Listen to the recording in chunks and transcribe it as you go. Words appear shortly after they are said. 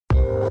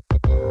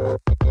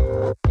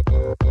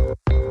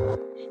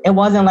It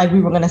wasn't like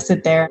we were going to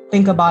sit there,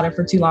 think about it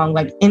for too long.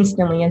 Like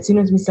instantly, as soon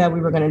as we said we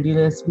were going to do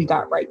this, we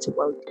got right to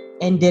work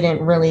and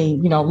didn't really,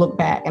 look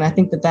back. And I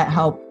think that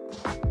helped.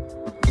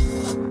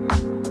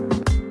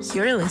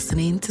 You're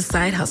listening to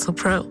Side Hustle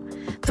Pro,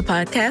 the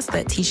podcast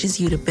that teaches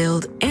you to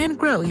build and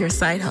grow your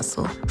side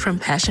hustle from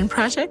passion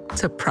project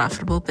to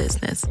profitable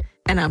business.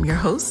 And I'm your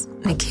host,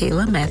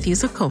 Nicaila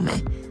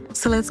Matthews-Okome.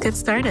 So let's get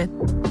started.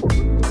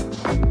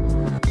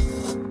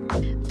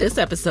 This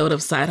episode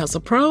of Side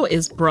Hustle Pro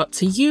is brought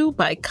to you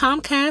by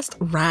Comcast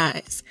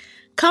Rise.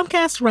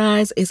 Comcast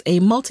Rise is a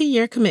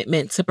multi-year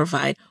commitment to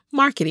provide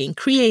marketing,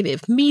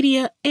 creative,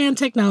 media, and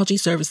technology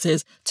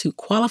services to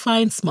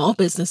qualifying small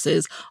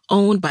businesses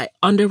owned by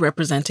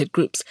underrepresented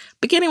groups,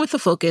 beginning with a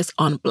focus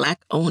on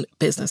Black-owned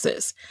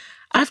businesses.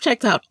 I've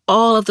checked out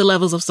all of the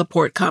levels of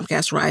support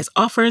Comcast Rise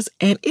offers,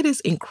 and it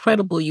is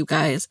incredible, you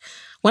guys.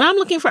 When I'm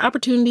looking for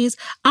opportunities,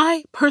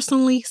 I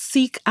personally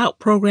seek out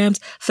programs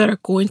that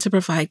are going to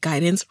provide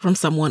guidance from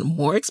someone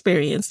more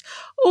experienced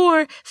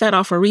or that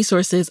offer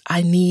resources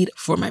I need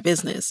for my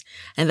business.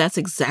 And that's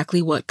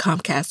exactly what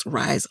Comcast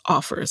Rise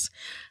offers.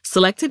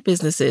 Selected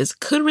businesses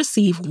could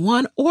receive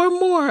one or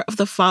more of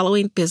the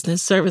following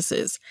business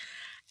services: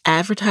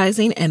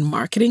 advertising and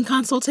marketing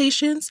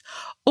consultations,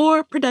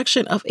 or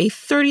production of a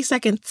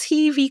 30-second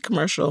TV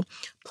commercial,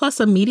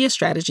 plus a media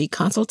strategy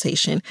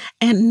consultation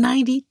and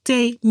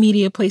 90-day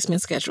media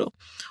placement schedule,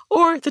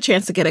 or the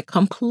chance to get a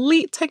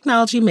complete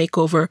technology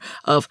makeover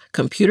of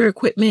computer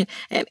equipment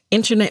and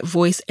internet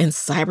voice and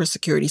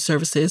cybersecurity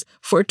services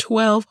for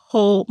 12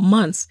 whole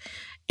months.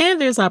 And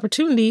there's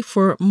opportunity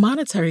for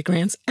monetary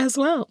grants as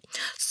well.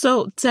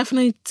 So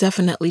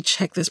definitely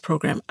check this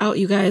program out,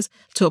 you guys.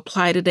 To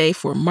apply today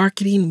for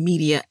marketing,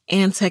 media,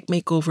 and tech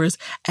makeovers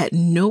at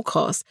no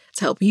cost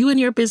to help you and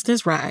your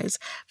business rise,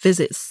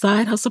 visit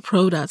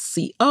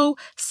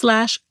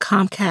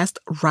sidehustlepro.co/Comcast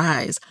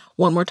Rise.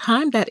 One more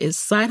time, that is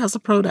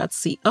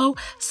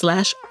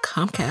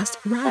sidehustlepro.co/Comcast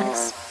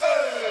Rise.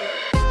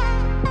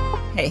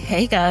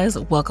 Hey guys,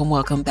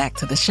 welcome back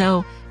to the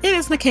show. It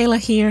is Nicaila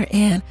here,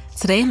 and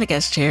today in the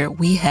guest chair,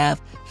 we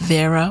have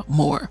Vera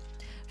Moore.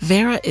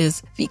 Vera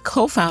is the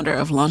co-founder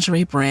of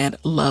lingerie brand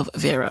Love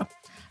Vera.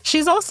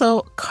 She's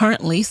also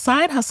currently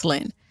side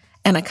hustling.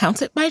 An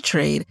accountant by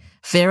trade,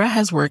 Vera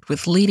has worked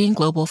with leading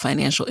global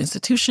financial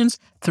institutions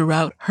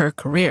throughout her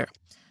career.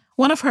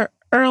 One of her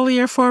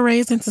earlier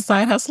forays into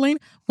side hustling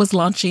was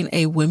launching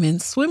a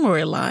women's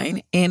swimwear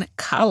line in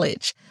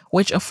college,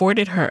 which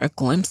afforded her a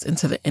glimpse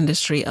into the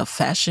industry of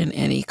fashion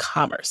and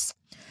e-commerce.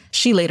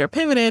 She later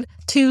pivoted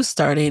to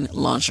starting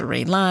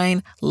lingerie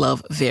line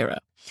Love Vera.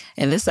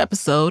 In this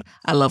episode,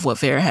 I love what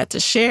Vera had to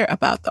share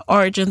about the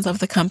origins of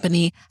the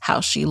company,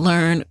 how she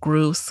learned,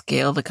 grew,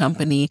 scaled the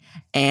company,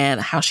 and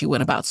how she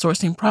went about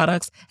sourcing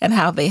products, and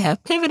how they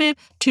have pivoted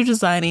to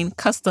designing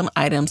custom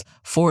items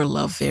for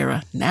Love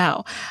Vera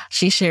now.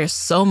 She shares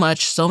so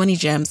much, so many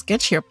gems.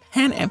 Get your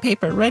pen and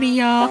paper ready,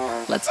 y'all.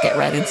 Let's get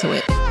right into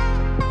it.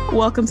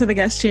 Welcome to the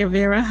guest chair,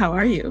 Vera. How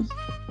are you?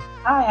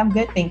 Hi, I'm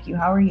good. Thank you.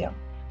 How are you?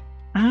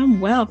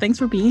 I'm well. Thanks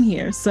for being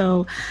here.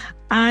 So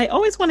I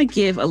always want to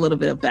give a little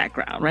bit of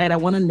background, right? I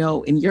want to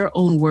know in your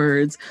own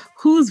words,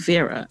 who's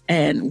Vera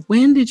and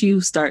when did you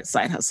start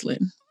side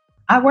hustling?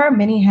 I wear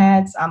many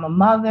hats. I'm a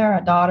mother,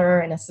 a daughter,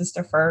 and a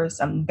sister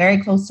first. I'm very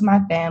close to my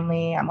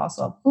family. I'm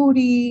also a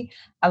foodie.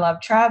 I love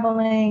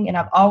traveling, and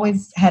I've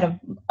always had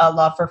a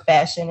love for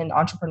fashion and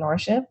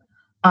entrepreneurship.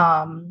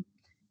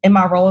 In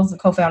my role as the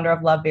co-founder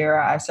of Love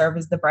Vera, I serve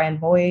as the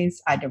brand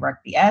voice. I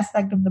direct the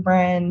aspect of the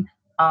brand,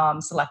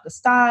 select the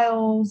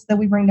styles that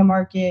we bring to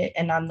market,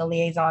 and I'm the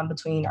liaison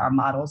between our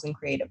models and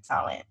creative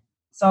talent.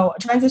 So a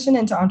transition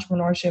into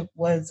entrepreneurship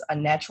was a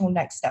natural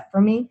next step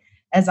for me,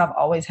 as I've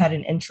always had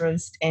an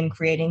interest in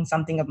creating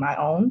something of my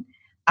own.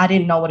 I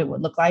didn't know what it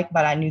would look like,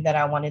 but I knew that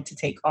I wanted to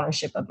take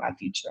ownership of my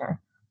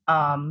future.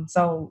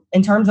 So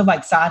in terms of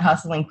like side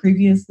hustling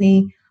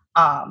previously,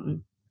 I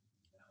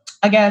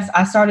guess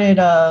I started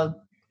a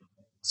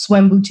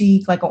swim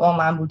boutique, like an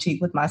online boutique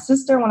with my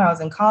sister when I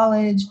was in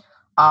college.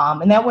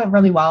 And that went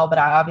really well, but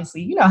I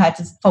obviously, had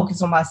to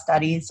focus on my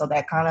studies. So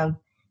that kind of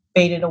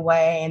faded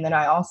away. And then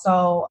I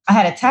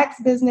had a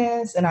tax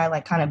business, and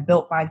I kind of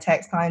built my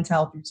tax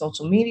clientele through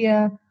social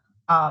media.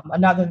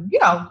 Another,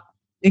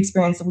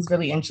 experience that was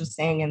really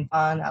interesting and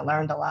fun. I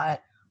learned a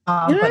lot.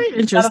 Very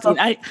interesting.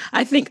 I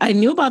think I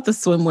knew about the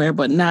swimwear,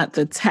 but not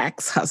the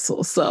tax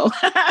hustle. So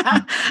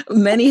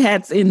many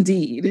hats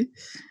indeed.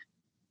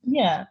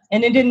 Yeah.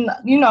 And it didn't,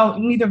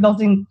 neither of those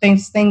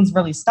things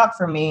really stuck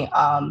for me.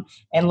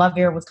 And Love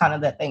Vera was kind of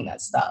that thing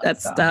that stuck.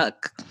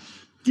 Stuck.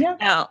 Yeah.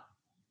 Now,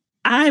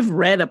 I've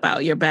read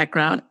about your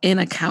background in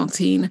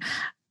accounting.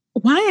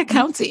 Why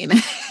accounting?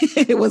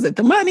 Was it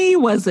the money?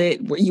 Were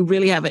you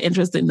really have an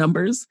interest in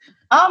numbers?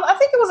 I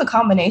think it was a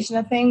combination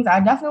of things. I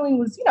definitely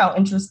was,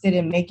 interested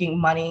in making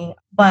money.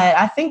 But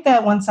I think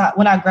that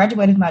when I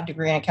graduated my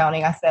degree in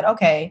accounting, I said,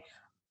 okay,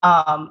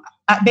 I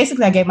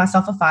gave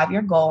myself a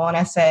 5-year goal, and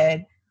I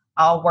said,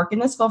 I'll work in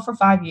this field for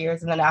 5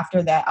 years. And then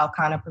after that, I'll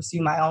kind of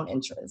pursue my own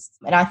interests.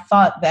 And I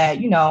thought that,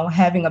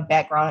 having a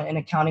background in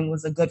accounting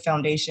was a good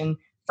foundation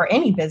for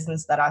any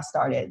business that I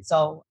started.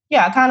 So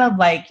yeah, I kind of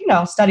like,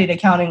 studied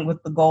accounting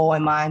with the goal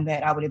in mind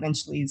that I would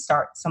eventually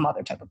start some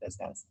other type of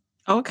business.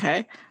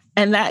 Okay.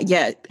 And that,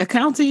 yeah,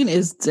 accounting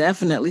is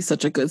definitely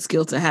such a good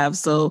skill to have.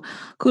 So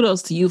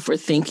kudos to you for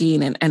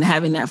thinking and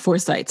having that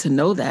foresight to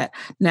know that.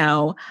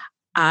 Now, what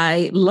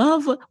I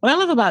love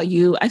about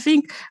you, I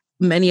think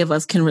many of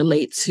us can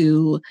relate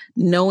to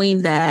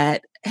knowing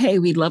that, hey,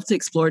 we'd love to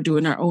explore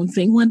doing our own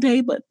thing one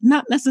day, but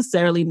not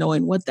necessarily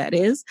knowing what that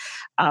is.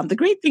 The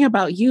great thing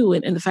about you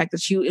and the fact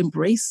that you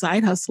embrace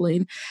side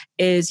hustling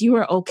is you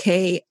are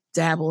okay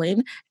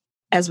dabbling,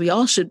 as we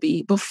all should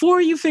be,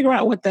 before you figure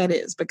out what that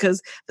is,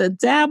 because the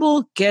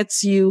dabble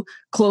gets you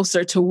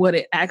closer to what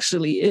it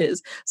actually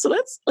is. So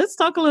let's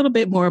talk a little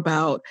bit more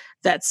about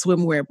that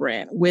swimwear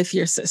brand with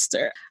your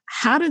sister.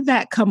 How did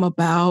that come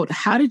about?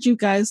 How did you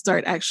guys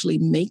start actually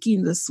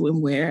making the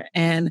swimwear,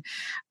 and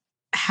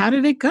how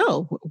did it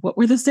go? What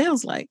were the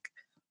sales like?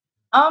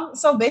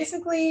 So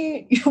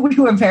basically, we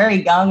were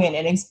very young and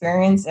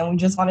inexperienced, and we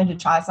just wanted to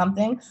try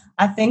something.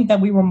 I think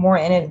that we were more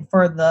in it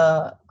for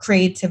the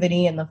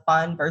creativity and the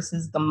fun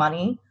versus the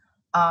money.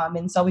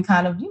 And so we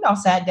kind of,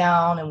 sat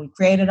down and we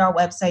created our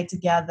website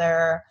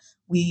together.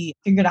 We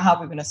figured out how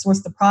we were going to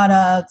source the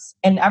products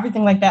and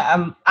everything like that.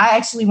 I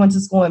actually went to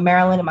school in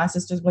Maryland, and my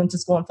sisters went to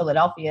school in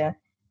Philadelphia.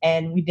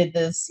 And we did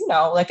this,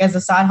 like as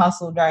a side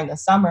hustle during the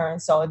summer.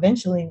 So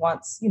eventually,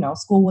 once,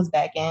 school was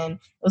back in, it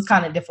was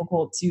kind of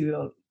difficult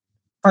to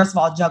first of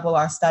all, juggle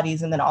our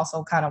studies and then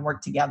also kind of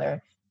work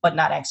together, but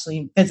not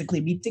actually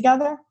physically be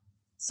together.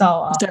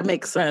 So That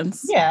makes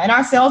sense. yeah, and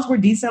our sales were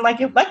decent.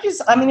 It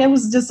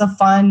was just a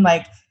fun,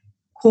 like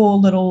cool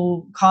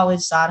little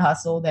college side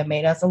hustle that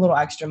made us a little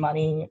extra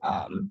money.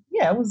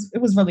 Yeah, it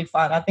was really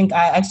fun. I think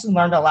I actually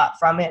learned a lot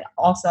from it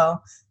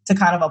also to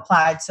kind of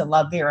apply to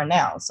Love Vera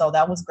now. So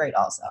that was great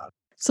also.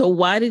 So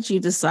why did you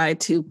decide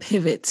to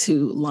pivot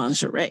to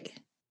lingerie?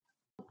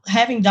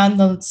 Having done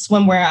the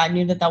swimwear, I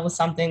knew that that was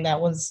something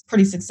that was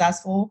pretty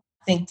successful.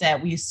 I think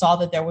that we saw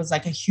that there was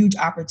like a huge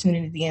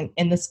opportunity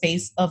in the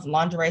space of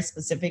lingerie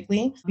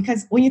specifically.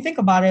 Because when you think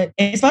about it,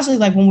 especially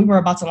like when we were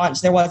about to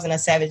launch, there wasn't a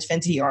Savage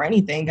Fenty or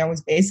anything. There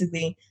was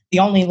basically the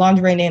only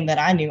lingerie name that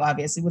I knew,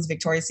 obviously, was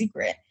Victoria's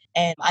Secret.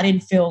 And I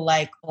didn't feel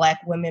like Black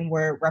women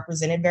were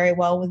represented very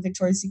well with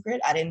Victoria's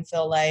Secret. I didn't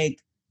feel like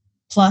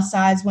plus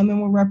size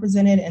women were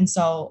represented. And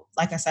so,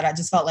 like I said, I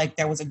just felt like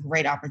there was a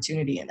great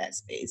opportunity in that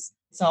space.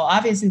 So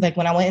obviously, like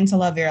when I went into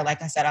Love Vera,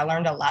 like I said, I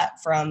learned a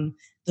lot from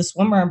the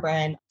swimwear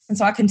brand. And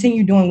so I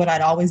continued doing what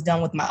I'd always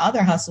done with my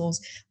other hustles,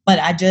 but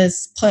I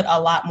just put a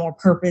lot more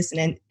purpose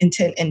and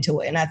intent into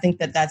it. And I think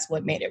that that's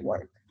what made it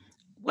work.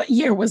 What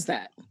year was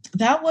that?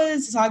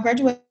 So I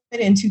graduated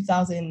in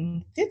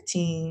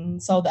 2015.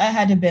 So that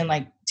had to have been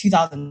like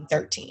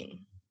 2013.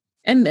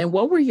 And then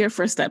what were your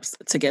first steps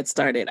to get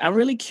started? I'm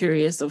really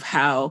curious of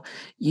how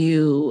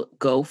you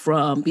go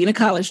from being a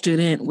college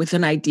student with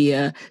an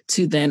idea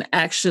to then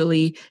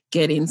actually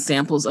getting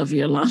samples of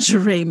your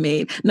lingerie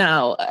made.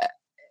 Now,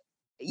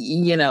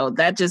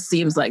 that just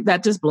seems like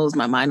that just blows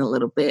my mind a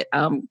little bit.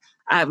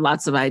 I have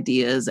lots of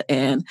ideas,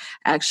 and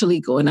actually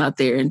going out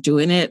there and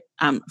doing it,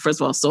 I'm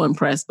first of all so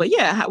impressed. But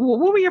yeah, what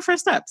were your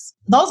first steps?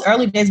 Those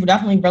early days were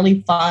definitely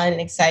really fun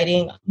and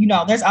exciting.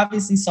 There's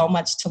obviously so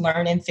much to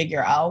learn and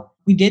figure out.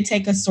 We did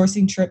take a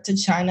sourcing trip to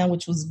China,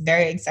 which was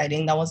very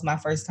exciting. That was my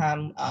first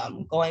time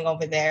going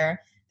over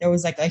there. There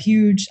was like a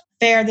huge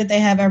fair that they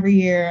have every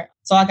year.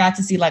 So I got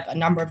to see like a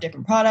number of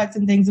different products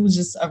and things. It was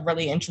just a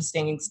really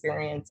interesting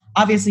experience.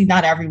 Obviously,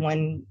 not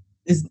everyone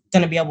is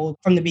going to be able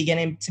from the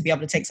beginning to be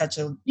able to take such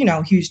a,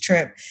 huge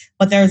trip.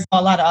 But there's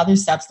a lot of other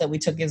steps that we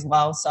took as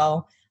well.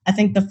 So I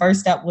think the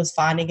first step was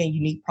finding a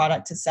unique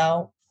product to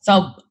sell.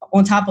 So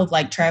on top of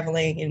like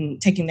traveling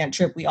and taking that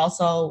trip, we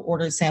also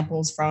ordered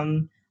samples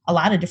from a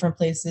lot of different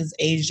places,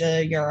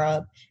 Asia,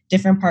 Europe,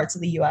 different parts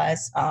of the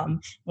US.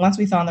 Once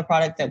we found the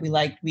product that we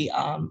liked, we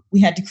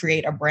had to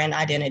create a brand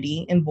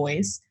identity and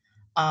voice.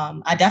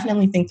 I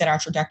definitely think that our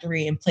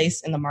trajectory and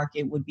place in the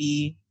market would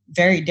be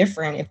very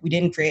different if we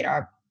didn't create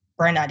our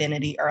brand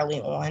identity early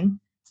on.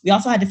 We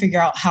also had to figure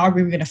out how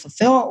we were going to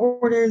fulfill our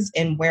orders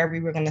and where we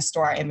were going to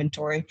store our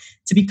inventory.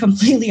 To be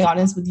completely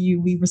honest with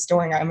you, we were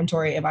storing our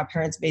inventory in my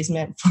parents'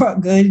 basement for a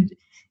good,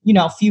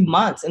 few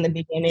months in the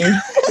beginning.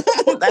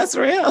 That's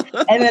real.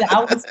 And then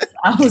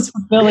I was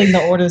fulfilling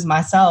the orders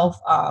myself.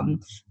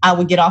 I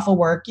would get off of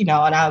work, and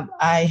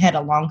I had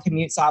a long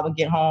commute, so I would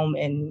get home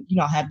and,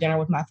 have dinner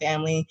with my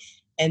family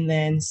and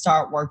then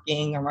start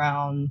working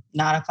around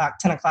 9 o'clock,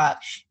 10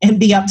 o'clock, and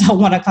be up till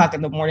 1 o'clock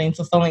in the morning,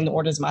 fulfilling the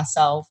orders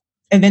myself.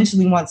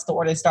 Eventually, once the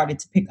orders started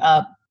to pick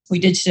up, we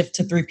did shift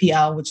to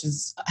 3PL, which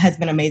has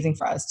been amazing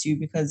for us too,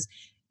 because,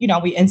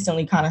 we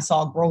instantly kind of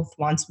saw growth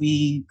once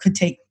we could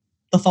take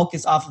the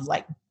focus off of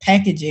like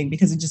packaging,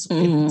 because it just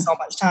it took so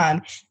much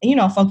time,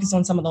 and, focus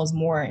on some of those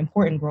more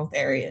important growth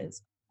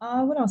areas.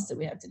 What else did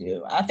we have to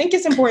do? I think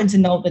it's important to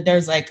note that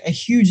there's like a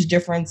huge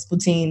difference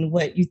between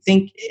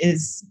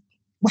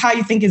how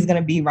you think is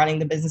going to be running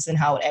the business and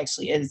how it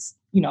actually is,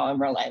 in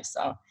real life.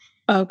 So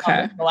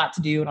okay, a lot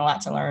to do and a lot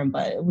to learn,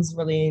 but it was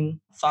really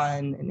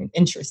fun and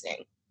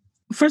interesting.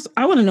 First,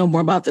 I want to know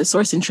more about the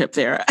sourcing trip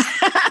there.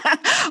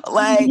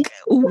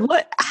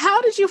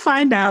 How did you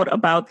find out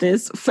about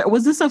this?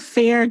 Was this a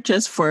fair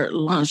just for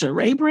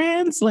lingerie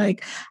brands?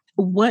 Like,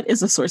 what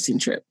is a sourcing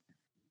trip?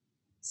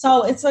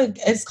 So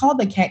it's called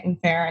the Canton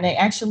Fair, and they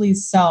actually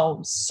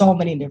sell so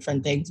many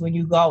different things. When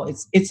you go,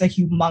 it's a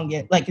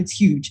humongous, like it's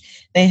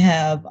huge. They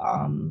have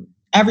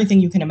everything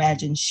you can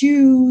imagine: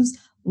 shoes,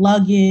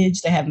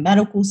 luggage. They have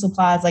medical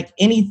supplies, like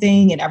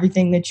anything and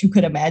everything that you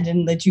could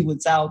imagine that you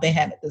would sell. They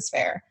have at this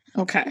fair.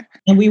 Okay.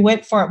 And we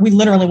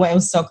literally went, it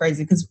was so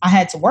crazy because I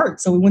had to work.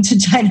 So we went to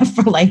China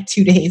for like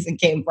 2 days and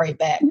came right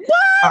back.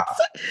 What?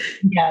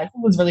 Yeah, it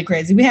was really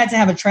crazy. We had to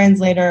have a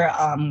translator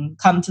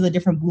come to the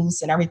different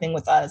booths and everything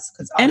with us.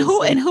 And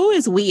who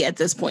is we at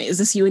this point? Is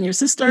this you and your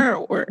sister?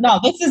 Or no,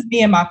 this is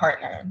me and my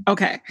partner.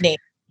 Okay. Nate.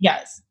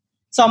 Yes.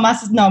 So my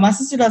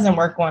sister doesn't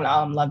work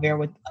on La Vera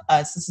with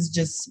us. This is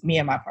just me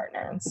and my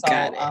partner.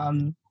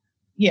 So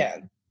yeah.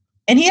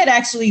 And he had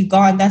actually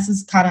gone, this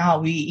is kind of how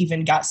we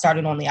even got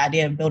started on the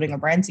idea of building a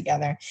brand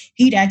together.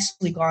 He'd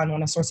actually gone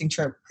on a sourcing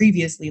trip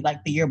previously,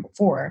 like the year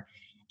before.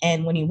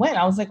 And when he went,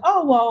 I was like,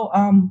 oh, well,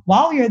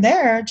 while you're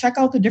there, check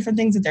out the different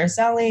things that they're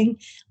selling.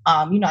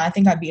 I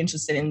think I'd be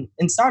interested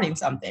in starting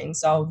something.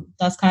 So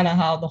that's kind of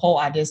how the whole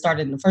idea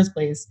started in the first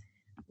place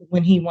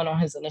when he went on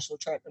his initial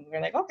trip. And we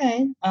were like,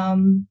 okay.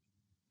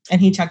 And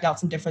he checked out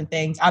some different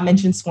things. I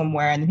mentioned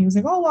swimwear, and he was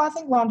like, oh, well, I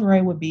think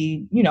lingerie would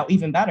be,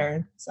 even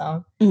better.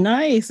 So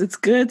nice. It's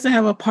good to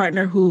have a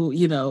partner who,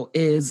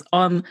 is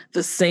on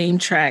the same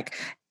track.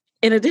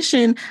 In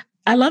addition,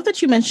 I love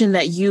that you mentioned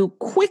that you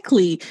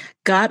quickly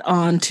got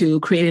on to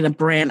creating a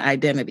brand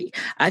identity.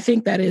 I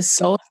think that is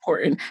so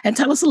important. And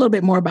tell us a little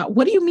bit more about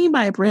what do you mean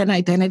by a brand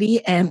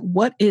identity and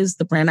what is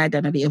the brand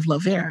identity of La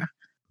Vera?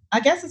 I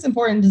guess it's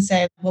important to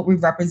say what we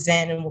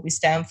represent and what we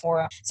stand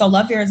for. So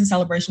La Vera is a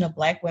celebration of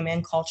Black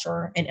women,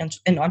 culture, and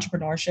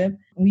entrepreneurship.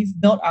 We've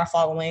built our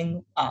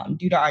following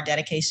due to our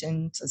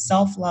dedication to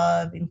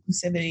self-love,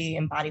 inclusivity,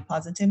 and body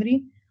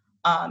positivity.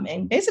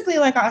 And basically,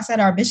 like I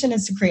said, our mission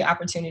is to create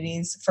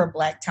opportunities for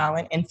Black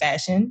talent in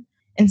fashion.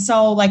 And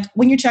so, like,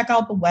 when you check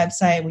out the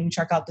website, when you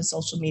check out the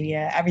social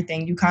media,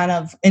 everything, you kind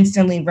of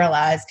instantly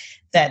realize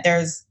that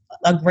there's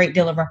a great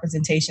deal of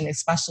representation,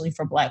 especially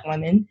for Black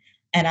women.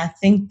 And I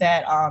think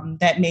that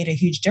that made a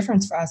huge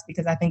difference for us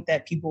because I think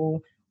that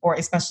people, or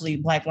especially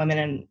Black women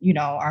and,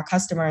 our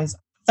customers,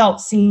 felt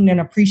seen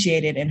and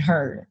appreciated and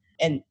heard.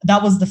 And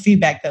that was the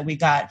feedback that we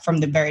got from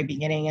the very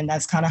beginning. And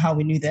that's kind of how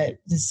we knew that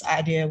this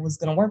idea was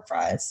going to work for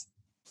us.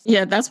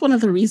 Yeah, that's one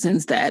of the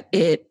reasons that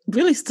it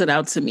really stood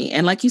out to me.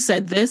 And like you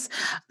said, this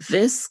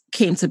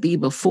came to be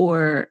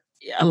before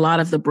a lot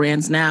of the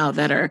brands now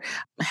that are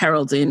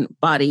heralding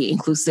body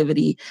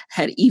inclusivity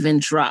had even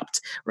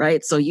dropped,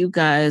 right? So you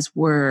guys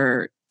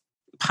were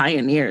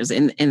pioneers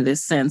in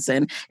this sense.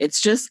 And it's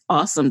just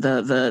awesome,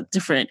 the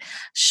different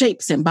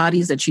shapes and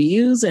bodies that you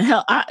use. And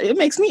hell, it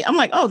makes me, I'm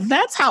like, oh,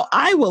 that's how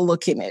I will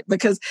look in it.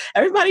 Because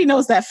everybody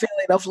knows that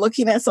feeling of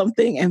looking at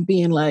something and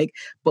being like,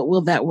 but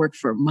will that work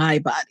for my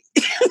body?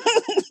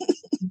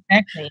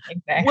 Exactly.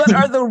 What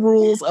are the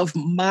rules of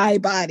my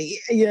body,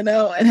 and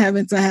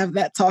having to have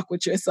that talk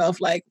with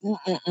yourself, like,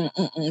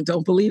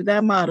 don't believe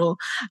that model.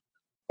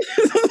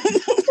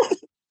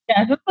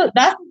 Yeah,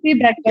 that's the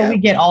feedback that we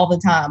get all the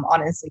time,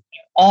 honestly.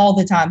 All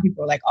the time,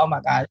 people are like, oh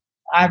my God,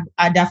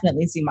 I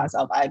definitely see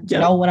myself. I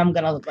know what I'm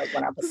going to look like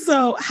when I put.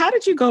 So how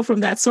did you go from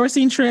that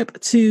sourcing trip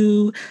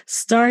to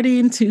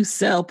starting to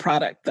sell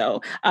product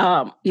though?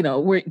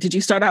 Did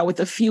you start out with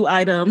a few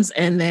items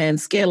and then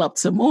scale up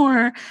to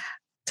more?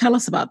 Tell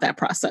us about that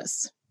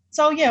process.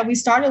 So yeah, we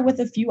started with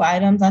a few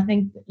items. I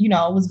think,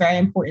 it was very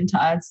important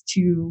to us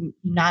to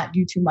not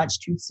do too much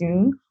too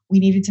soon. We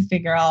needed to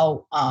figure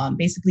out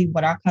basically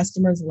what our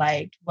customers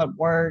liked, what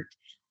worked,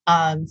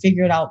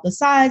 figured out the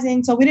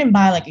sizing. So we didn't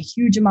buy like a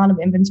huge amount of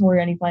inventory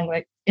or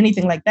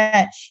anything like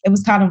that. It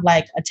was kind of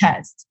like a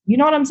test. You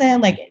know what I'm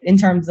saying? Like in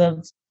terms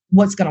of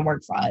what's going to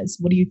work for us.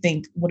 What do you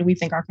think? What do we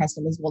think our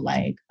customers will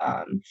like?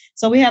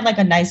 So we had like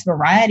a nice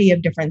variety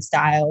of different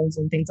styles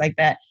and things like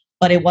that,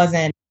 but it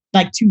wasn't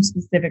like too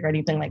specific or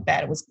anything like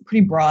that. It was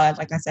pretty broad,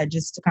 like I said,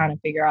 just to kind of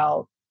figure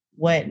out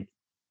what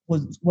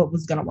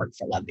was going to work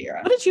for La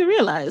Vera. What did you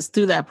realize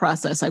through that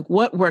process? Like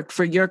what worked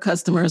for your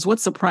customers? What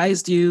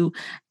surprised you?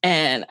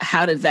 And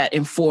how did that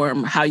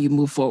inform how you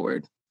move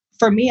forward?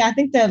 For me, I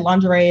think that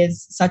lingerie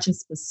is such a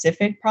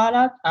specific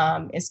product,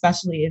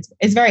 especially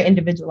it's very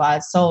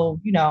individualized.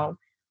 So,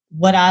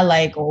 what I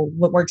like or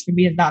what works for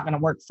me is not going to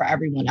work for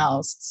everyone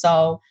else.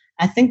 So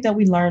I think that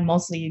we learned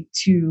mostly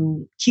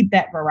to keep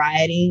that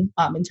variety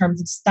in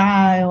terms of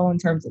style, in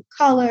terms of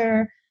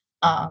color,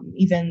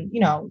 even,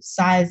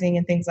 sizing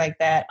and things like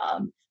that.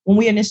 When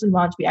we initially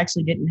launched, we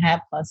actually didn't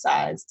have plus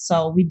size.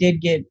 So we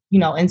did get,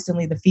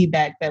 instantly the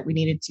feedback that we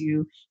needed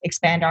to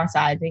expand our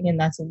sizing. And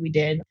that's what we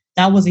did.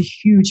 That was a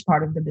huge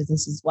part of the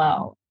business as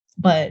well.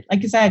 But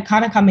like I said,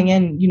 kind of coming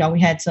in, we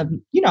had to,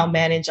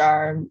 manage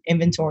our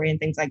inventory and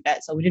things like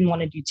that. So we didn't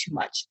want to do too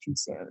much too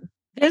soon.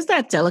 There's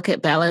that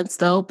delicate balance,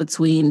 though,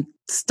 between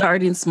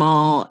starting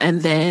small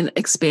and then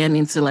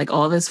expanding to like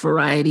all this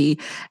variety.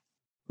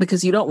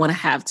 because you don't want to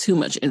have too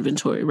much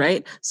inventory,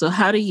 right? So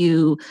how do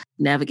you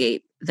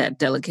navigate that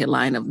delicate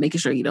line of making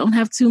sure you don't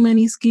have too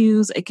many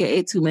SKUs,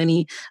 aka too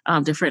many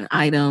different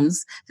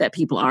items that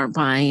people aren't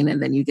buying,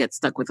 and then you get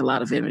stuck with a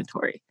lot of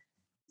inventory?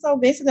 So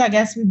basically, I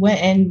guess we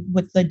went in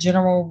with the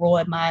general rule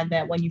in mind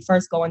that when you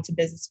first go into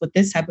business with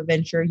this type of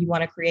venture, you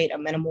want to create a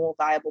minimal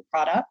viable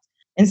product.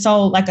 And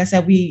so, like I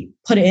said, we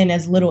put it in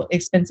as little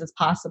expense as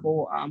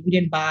possible. We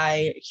didn't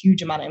buy a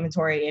huge amount of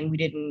inventory and we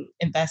didn't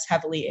invest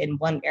heavily in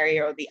one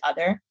area or the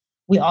other.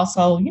 We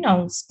also,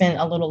 spent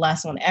a little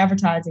less on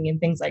advertising and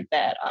things like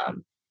that.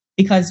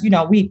 Because,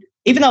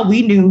 even though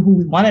we knew who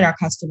we wanted our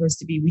customers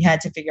to be, we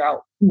had to figure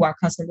out who our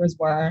customers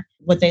were,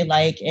 what they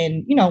like,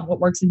 and, what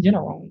works in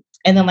general.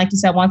 And then, like you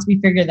said, once we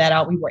figured that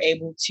out, we were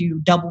able to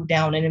double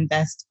down and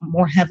invest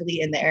more heavily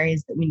in the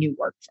areas that we knew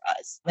worked for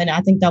us. And I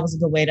think that was a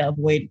good way to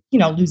avoid,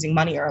 losing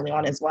money early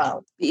on as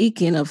well.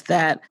 Speaking of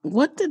that,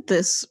 what did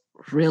this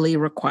really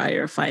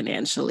require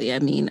financially? I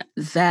mean,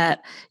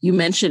 that you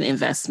mentioned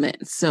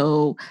investment.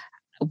 So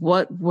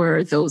what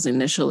were those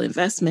initial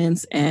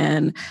investments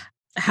and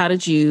how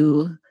did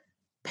you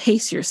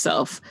pace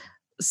yourself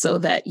so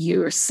that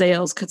your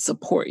sales could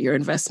support your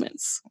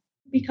investments?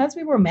 Because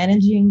we were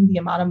managing the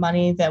amount of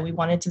money that we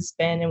wanted to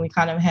spend and we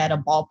kind of had a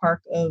ballpark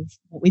of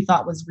what we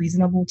thought was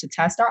reasonable to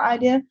test our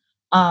idea,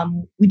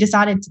 we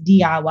decided to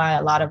DIY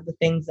a lot of the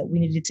things that we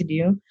needed to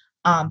do.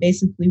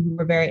 Basically, we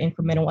were very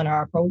incremental in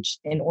our approach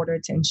in order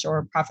to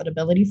ensure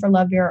profitability for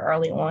Love Vera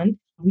early on.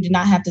 We did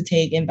not have to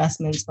take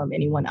investments from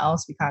anyone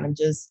else. We kind of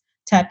just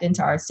tapped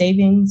into our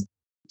savings.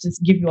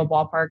 Just give you a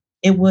ballpark,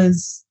 it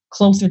was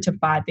closer to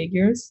 5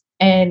 figures.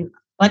 And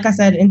like I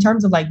said, in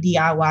terms of like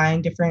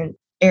DIYing different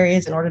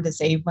areas in order to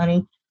save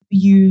money, we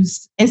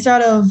used,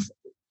 instead of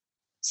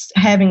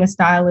having a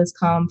stylist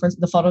come for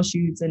the photo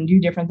shoots and do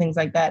different things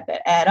like that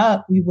add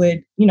up, we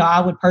would, I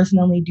would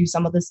personally do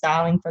some of the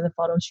styling for the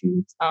photo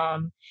shoots.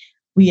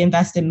 We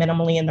invested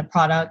minimally in the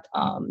product.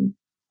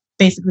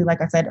 Basically,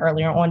 like I said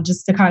earlier on,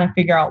 just to kind of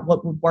figure out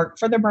what would work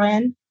for the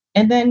brand.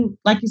 And then,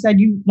 like you said,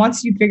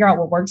 once you figure out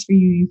what works for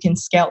you, you can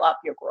scale up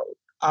your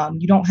growth.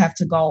 You don't have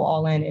to go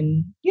all in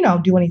and,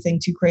 do anything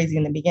too crazy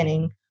in the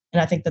beginning.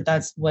 And I think that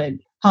that's what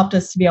helped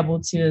us to be able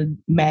to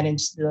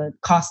manage the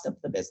cost of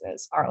the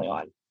business early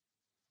on.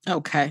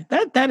 Okay,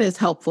 that is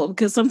helpful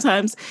because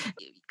sometimes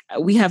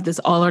we have this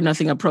all or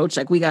nothing approach.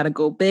 Like we got to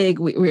go big.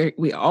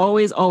 We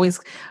always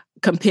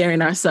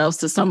comparing ourselves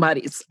to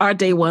somebody's our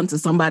day one to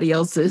somebody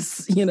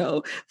else's,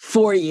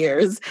 4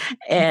 years.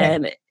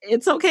 And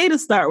it's okay to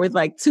start with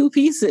like 2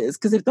 pieces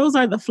because if those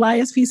are the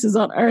flyest pieces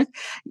on earth,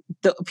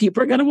 the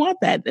people are going to want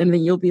that. And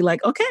then you'll be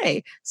like,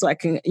 okay, so I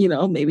can,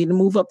 maybe to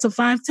move up to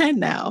 510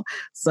 now.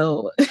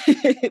 So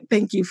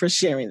thank you for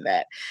sharing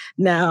that.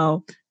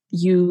 Now,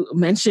 you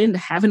mentioned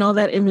having all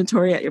that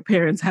inventory at your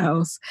parents'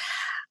 house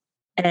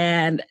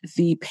and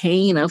the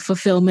pain of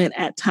fulfillment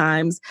at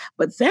times.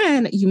 But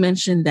then you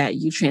mentioned that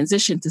you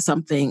transitioned to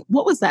something.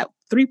 What was that?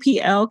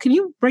 3PL? Can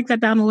you break that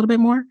down a little bit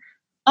more?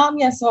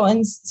 Yeah.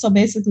 So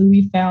basically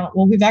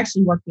we've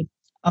actually worked with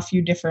a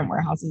few different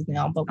warehouses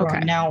now, but we're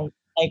now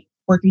like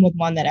working with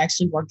one that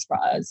actually works for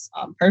us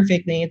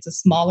perfectly. It's a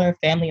smaller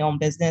family-owned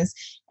business,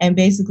 and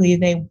basically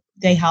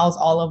they house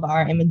all of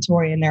our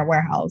inventory in their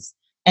warehouse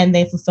and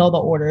they fulfill the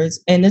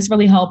orders. And this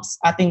really helps.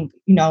 I think,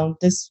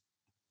 this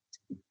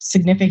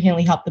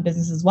significantly helped the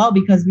business as well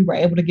because we were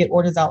able to get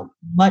orders out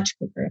much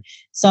quicker.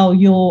 So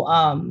you'll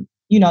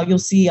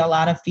see a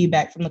lot of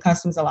feedback from the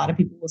customers. A lot of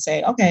people will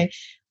say, okay,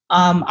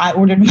 I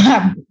ordered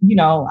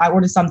I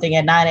ordered something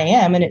at 9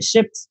 a.m. and it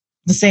shipped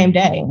the same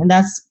day. And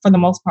that's, for the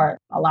most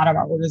part, a lot of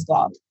our orders go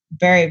out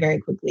very, very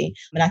quickly.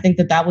 And I think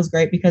that was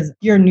great because if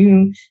you're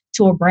new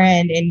to a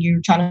brand and you're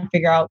trying to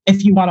figure out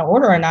if you want to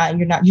order or not, and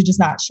you're just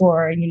not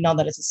sure, and you know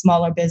that it's a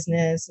smaller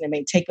business and it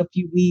may take a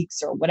few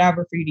weeks or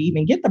whatever for you to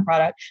even get the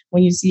product.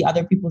 When you see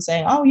other people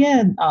saying, oh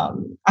yeah,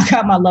 I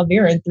got my Love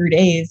Vera in 3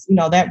 days,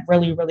 that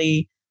really,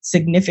 really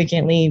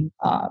significantly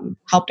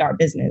helped our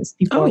business.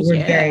 People were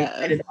very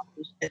excited about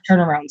the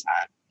turnaround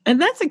time. And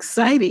that's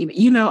exciting.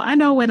 I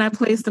know when I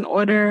placed an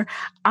order,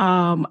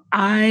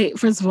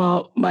 first of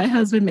all, my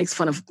husband makes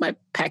fun of my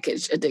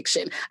package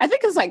addiction. I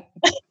think it's like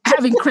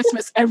having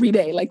Christmas every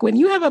day. Like when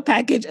you have a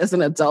package as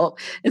an adult,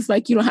 it's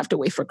like you don't have to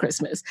wait for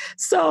Christmas.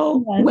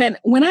 So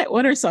when I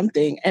order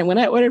something and when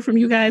I ordered from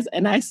you guys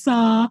and I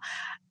saw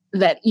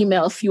that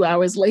email a few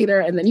hours later,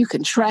 and then you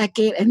can track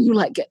it and you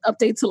like get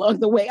updates along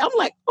the way. I'm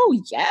like, oh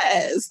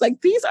yes, like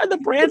these are the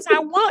brands I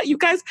want. You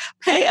guys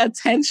pay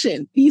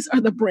attention. These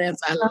are the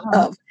brands I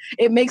love.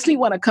 It makes me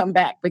want to come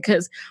back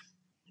because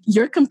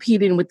you're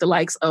competing with the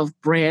likes of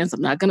brands.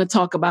 I'm not going to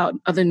talk about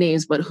other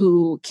names, but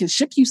who can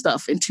ship you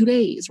stuff in 2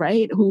 days,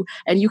 right?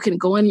 And you can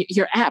go on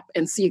your app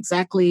and see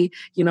exactly,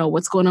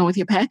 what's going on with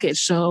your package.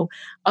 So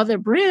other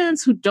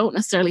brands who don't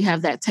necessarily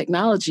have that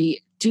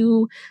technology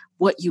do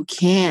what you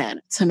can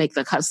to make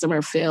the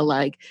customer feel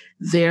like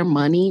their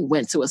money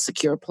went to a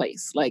secure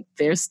place, like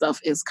their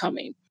stuff is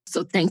coming.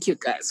 So thank you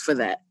guys for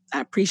that. I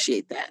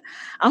appreciate that.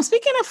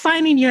 Speaking of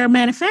finding your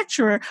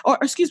manufacturer, or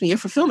excuse me, your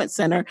fulfillment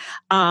center,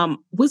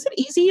 was it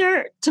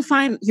easier to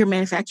find your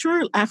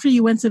manufacturer after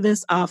you went to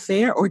this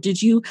fair, or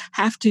did you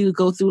have to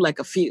go through like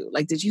a few?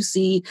 Like, did you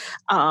see,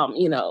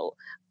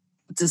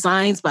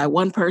 designs by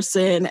one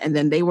person and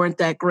then they weren't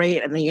that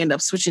great, and then you end up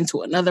switching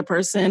to another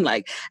person?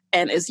 Like,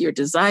 and is your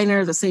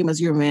designer the same as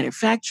your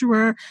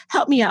manufacturer?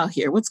 Help me out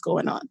here. What's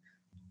going on?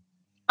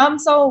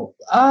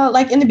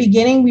 Like in the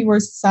beginning, we were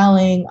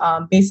selling,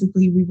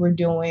 basically we were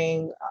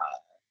doing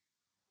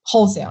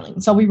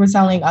wholesaling. So we were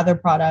selling other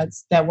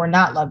products that were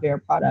not Love Vera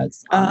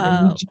products.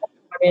 And we just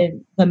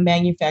started the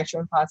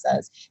manufacturing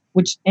process,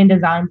 and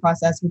design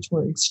process, which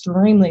we're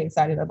extremely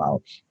excited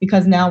about,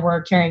 because now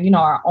we're carrying,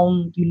 our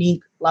own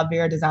unique Love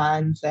Vera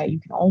designs that you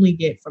can only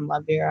get from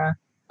Love Vera.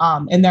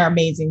 And they're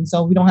amazing.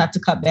 So we don't have to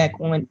cut back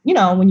on,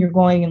 when you're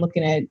going and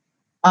looking at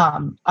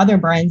other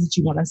brands that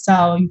you want to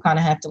sell, you kind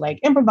of have to like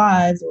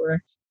improvise or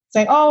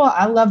say, oh,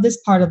 I love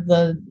this part of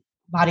the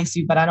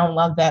bodysuit, but I don't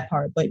love that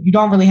part. But you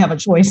don't really have a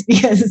choice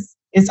because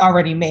it's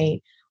already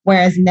made.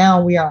 Whereas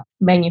now we are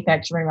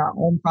manufacturing our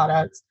own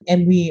products,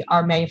 and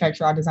our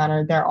manufacturer, our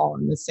designer, they're all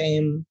under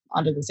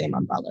the same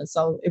umbrella.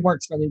 So it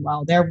works really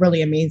well. They're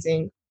really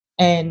amazing.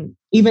 And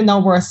even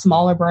though we're a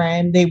smaller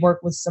brand, they work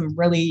with some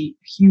really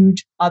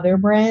huge other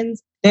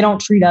brands. They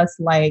don't treat us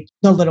like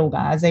the little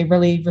guys. They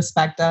really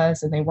respect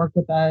us and they work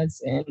with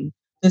us. And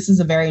this is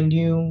a very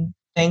new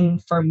thing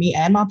for me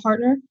and my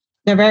partner.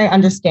 They're very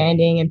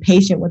understanding and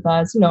patient with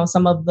us.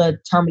 Some of the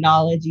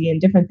terminology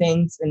and different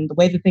things and the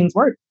way that things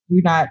work,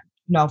 we're not,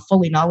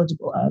 fully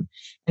knowledgeable of.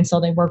 And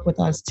so they work with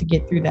us to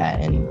get through that.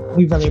 And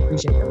we really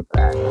appreciate them for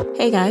that.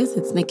 Hey guys,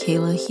 it's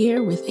Michaela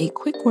here with a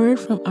quick word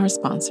from our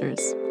sponsors.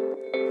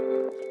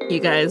 You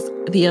guys,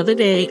 the other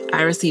day,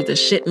 I received a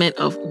shipment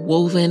of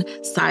woven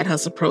Side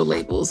Hustle Pro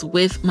labels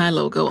with my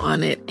logo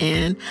on it,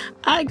 and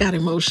I got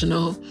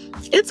emotional.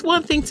 It's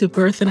one thing to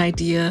birth an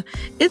idea.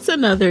 It's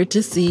another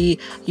to see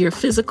your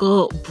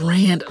physical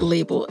brand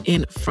label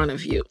in front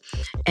of you.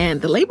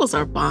 And the labels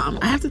are bomb.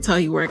 I have to tell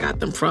you where I got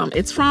them from.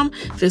 It's from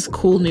this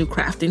cool new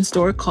crafting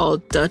store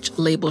called Dutch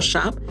Label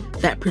Shop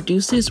that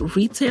produces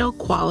retail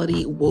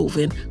quality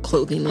woven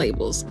clothing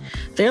labels.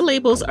 Their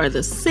labels are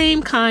the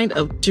same kind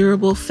of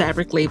durable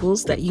fabric labels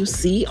that you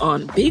see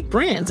on big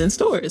brands in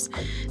stores.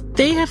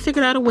 They have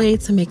figured out a way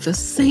to make the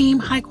same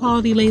high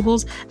quality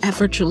labels at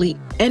virtually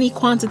any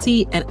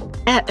quantity and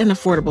at an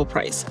affordable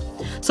price.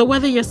 So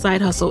whether your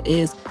side hustle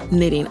is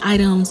knitting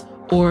items,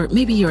 or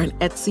maybe you're an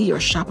Etsy or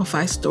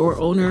Shopify store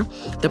owner,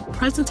 the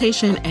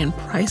presentation and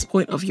price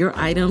point of your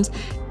items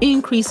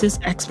increases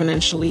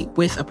exponentially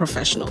with a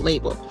professional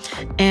label.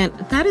 And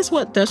that is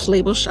what Dutch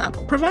Label Shop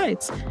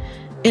provides.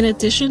 In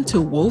addition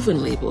to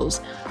woven labels,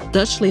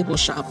 Dutch Label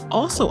Shop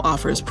also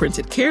offers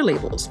printed care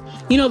labels.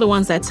 The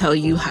ones that tell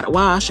you how to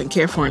wash and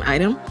care for an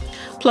item.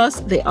 Plus,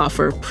 they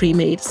offer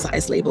pre-made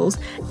size labels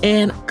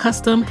and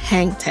custom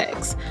hang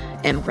tags.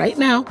 And right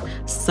now,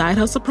 Side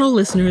Hustle Pro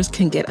listeners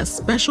can get a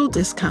special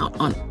discount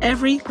on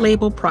every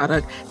label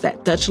product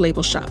that Dutch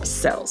Label Shop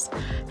sells.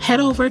 Head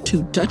over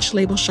to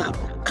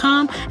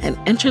DutchLabelShop.com and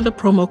enter the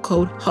promo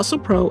code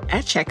HustlePro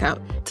at checkout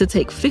to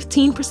take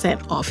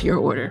 15% off your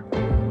order.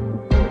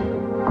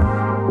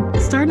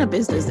 Starting a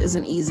business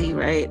isn't easy,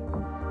 right?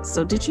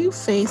 So did you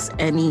face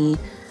any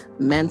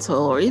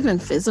mental or even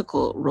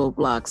physical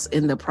roadblocks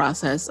in the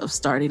process of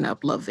starting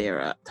up Love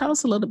Vera? Tell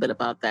us a little bit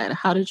about that.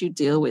 How did you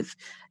deal with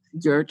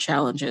your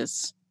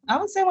challenges? I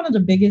would say one of the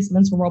biggest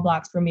mental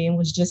roadblocks for me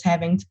was just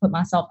having to put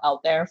myself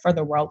out there for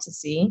the world to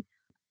see.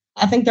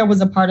 I think there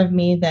was a part of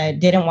me that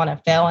didn't want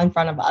to fail in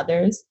front of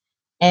others.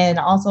 And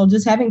also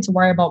just having to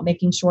worry about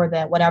making sure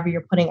that whatever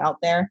you're putting out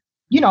there,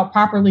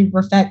 properly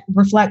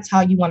reflects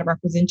how you want to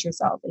represent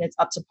yourself. And it's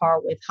up to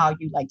par with how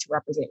you like to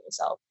represent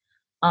yourself.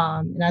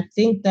 And I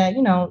think that,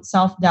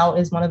 self-doubt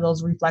is one of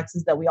those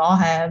reflexes that we all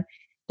have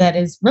that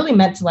is really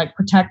meant to like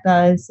protect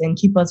us and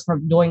keep us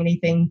from doing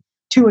anything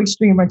too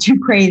extreme or too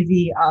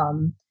crazy.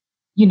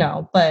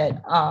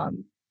 But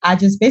I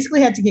just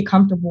basically had to get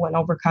comfortable in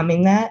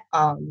overcoming that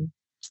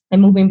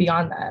and moving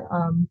beyond that.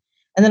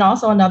 And then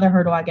also another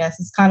hurdle, I guess,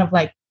 is kind of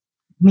like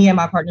me and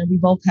my partner, we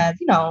both have,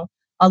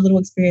 a little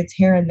experience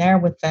here and there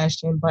with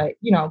fashion, but,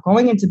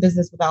 going into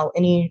business without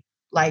any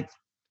like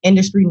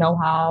industry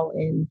know-how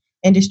and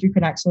industry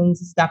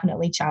connections is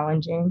definitely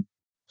challenging.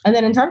 And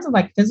then in terms of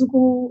like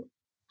physical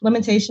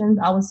limitations,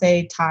 I would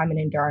say time and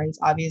endurance.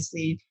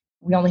 Obviously,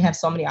 we only have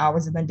so many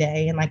hours in the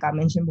day. And like I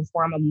mentioned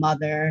before, I'm a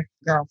mother,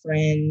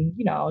 girlfriend,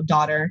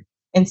 daughter.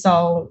 And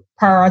so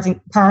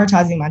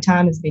prioritizing my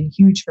time has been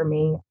huge for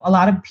me. A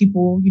lot of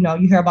people, you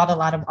hear about a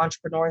lot of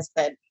entrepreneurs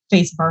that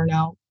face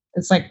burnout.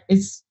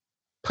 It's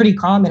pretty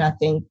common, I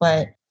think,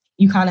 but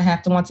you kind of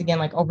have to, once again,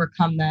 like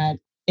overcome that.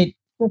 It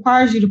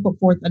requires you to put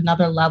forth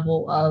another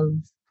level of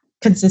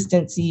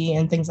consistency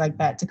and things like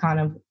that to kind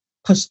of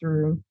push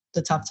through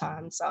the tough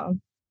times. So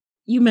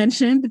you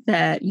mentioned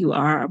that you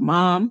are a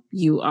mom,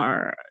 you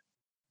are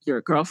you're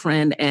a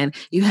girlfriend and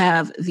you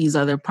have these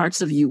other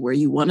parts of you where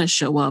you want to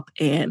show up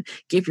and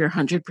give your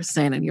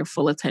 100% and your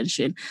full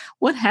attention.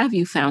 What have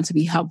you found to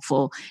be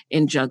helpful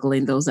in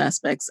juggling those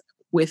aspects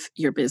with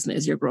your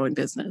business, your growing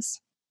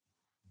business?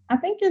 I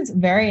think it's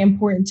very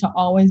important to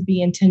always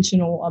be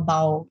intentional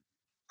about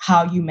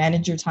how you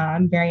manage your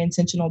time, very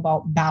intentional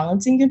about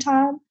balancing your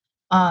time.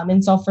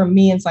 And so for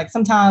me, it's like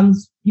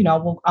sometimes,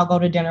 I'll go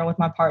to dinner with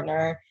my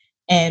partner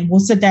and we'll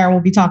sit there and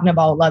we'll be talking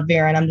about Love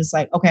Vera. And I'm just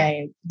like,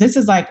 okay, this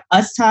is like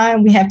us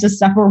time. We have to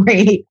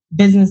separate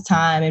business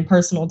time and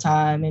personal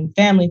time and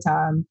family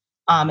time.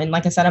 And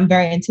like I said, I'm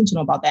very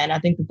intentional about that. And I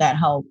think that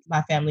helps.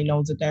 My family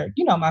knows that they're,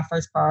 my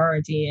first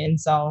priority. And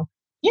so,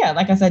 yeah,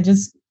 like I said,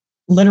 just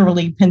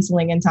literally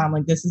penciling in time,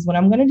 like this is when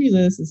I'm going to do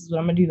this. This is when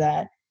I'm going to do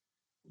that.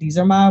 These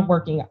are my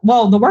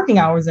the working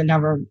hours are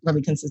never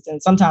really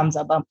consistent. Sometimes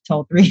I bump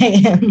till 3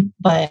 a.m.,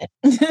 but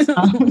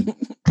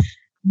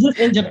just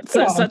in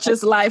general, such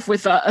is life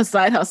with a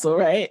side hustle,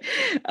 right?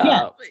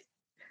 Yeah.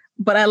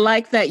 But I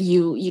like that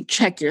you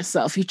check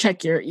yourself, you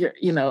check your,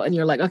 and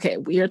you're like, okay,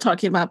 we are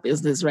talking about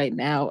business right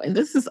now. And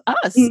this is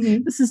us.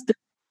 Mm-hmm. This is,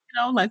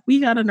 like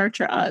we got to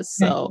nurture us.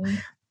 So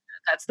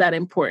that's that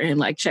important,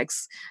 like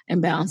checks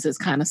and balances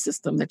kind of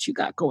system that you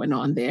got going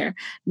on there.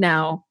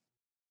 Now,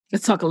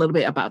 let's talk a little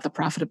bit about the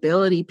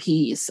profitability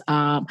piece.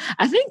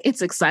 I think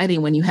it's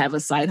exciting when you have a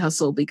side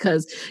hustle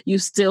because you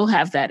still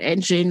have that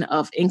engine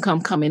of income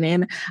coming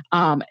in,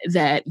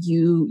 that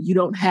you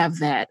don't have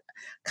that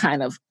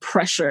kind of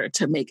pressure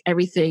to make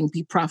everything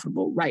be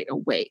profitable right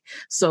away.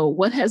 So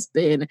what has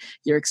been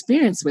your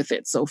experience with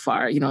it so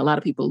far? A lot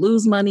of people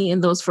lose money in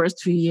those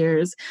first few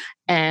years.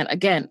 And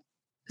again,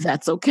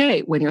 that's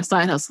okay. When you're a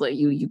side hustler,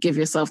 you give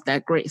yourself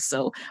that grace.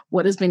 So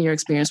what has been your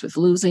experience with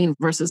losing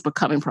versus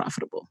becoming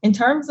profitable? In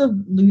terms of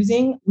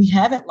losing, we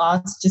haven't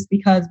lost just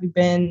because we've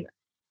been,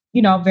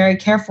 very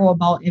careful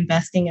about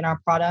investing in our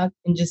product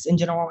and just in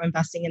general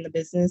investing in the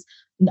business,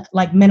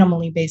 like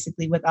minimally,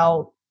 basically,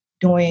 without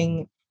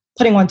putting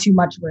on too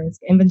much risk.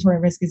 Inventory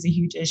risk is a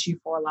huge issue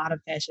for a lot of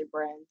fashion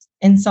brands.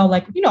 And so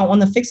on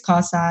the fixed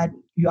cost side,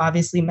 you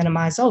obviously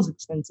minimize those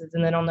expenses.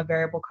 And then on the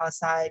variable cost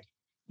side,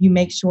 you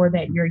make sure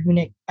that your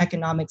unit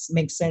economics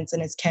makes sense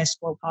and it's cash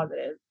flow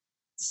positive.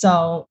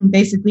 So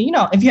basically,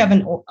 if you have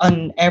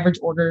an average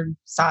order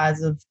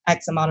size of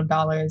X amount of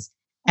dollars,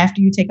 after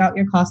you take out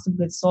your cost of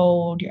goods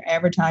sold, your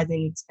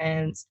advertising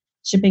expense,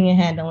 shipping and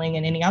handling,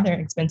 and any other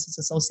expenses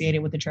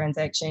associated with the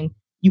transaction,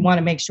 you want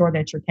to make sure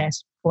that you're cash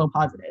flow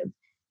positive.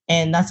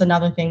 And that's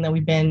another thing that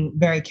we've been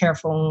very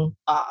careful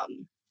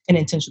and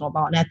intentional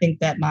about. And I think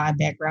that my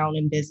background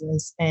in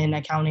business and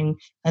accounting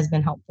has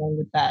been helpful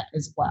with that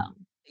as well.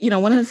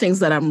 One of the things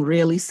that I'm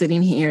really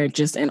sitting here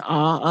just in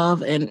awe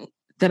of and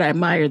that I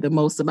admire the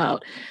most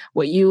about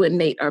what you and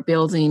Nate are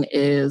building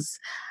is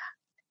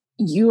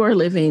you are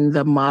living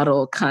the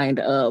model kind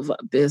of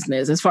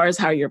business as far as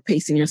how you're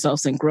pacing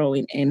yourselves and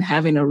growing and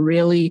having a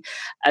really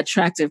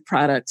attractive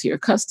product to your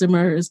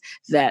customers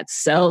that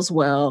sells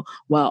well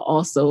while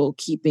also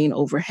keeping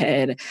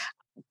overhead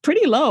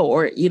pretty low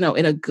or, in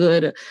a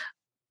good,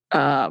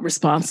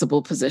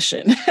 responsible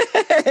position.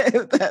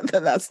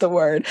 That's the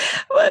word.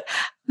 But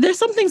there's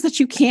some things that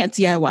you can't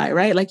DIY,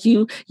 right? Like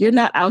you're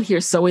not out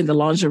here sewing the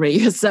lingerie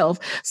yourself.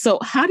 So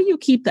how do you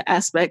keep the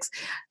aspects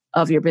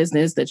of your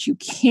business that you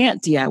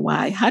can't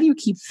DIY? How do you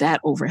keep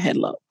that overhead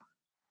low?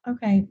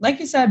 Okay.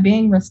 Like you said,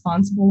 being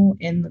responsible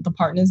in the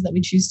partners that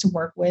we choose to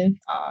work with,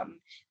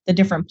 the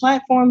different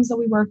platforms that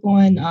we work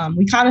on,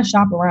 we kind of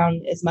shop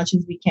around as much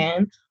as we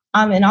can.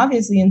 And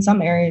obviously in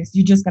some areas,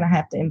 you're just going to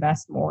have to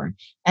invest more.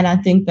 And I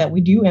think that we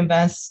do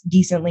invest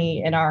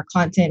decently in our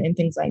content and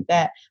things like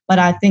that. But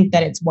I think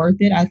that it's worth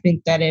it. I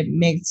think that it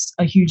makes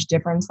a huge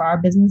difference for our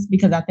business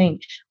because I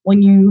think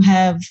when you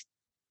have,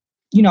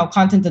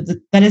 content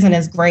that isn't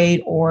as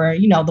great or,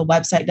 the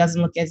website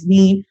doesn't look as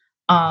neat,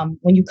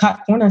 when you cut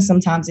corners,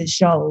 sometimes it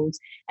shows.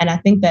 And I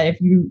think that if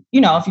you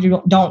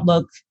don't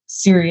look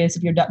serious,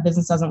 if your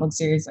business doesn't look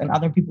serious, and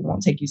other people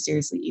won't take you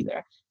seriously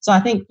either. So I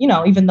think,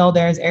 even though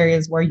there's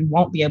areas where you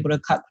won't be able to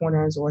cut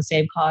corners or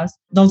save costs,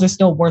 those are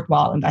still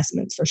worthwhile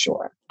investments for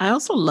sure. I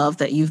also love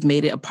that you've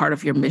made it a part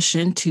of your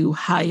mission to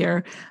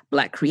hire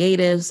Black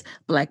creatives,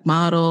 Black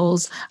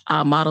models,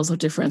 models of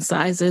different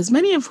sizes,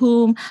 many of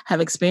whom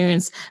have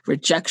experienced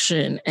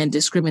rejection and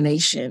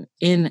discrimination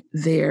in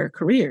their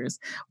careers.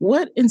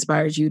 What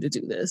inspired you to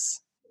do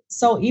this?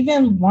 So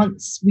even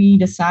once we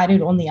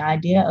decided on the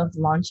idea of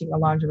launching a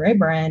lingerie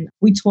brand,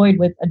 we toyed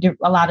with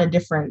a lot of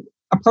different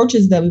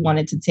approaches that we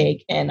wanted to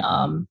take. And,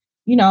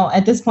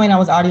 at this point, I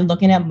was already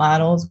looking at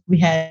models. We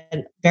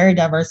had very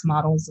diverse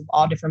models of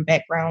all different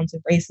backgrounds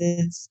and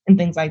races and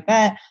things like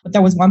that. But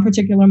there was one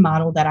particular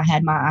model that I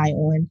had my eye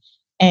on.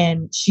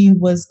 And she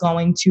was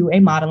going to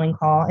a modeling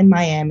call in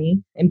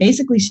Miami. And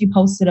basically, she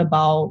posted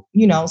about,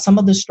 some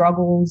of the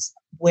struggles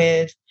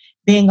with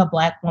being a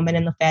Black woman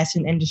in the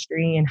fashion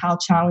industry and how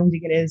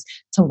challenging it is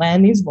to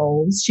land these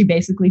roles. She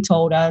basically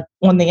told us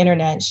on the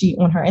internet,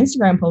 on her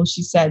Instagram post,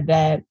 she said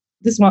that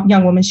this one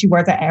young woman, she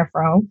wears an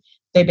afro.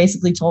 They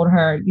basically told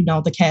her,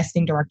 the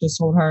casting directors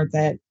told her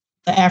that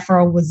the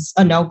afro was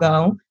a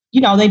no-go.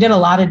 They did a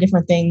lot of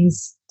different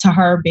things to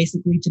her,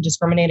 basically to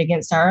discriminate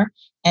against her.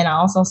 And I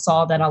also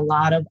saw that a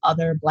lot of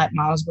other Black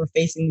models were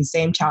facing the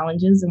same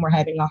challenges and were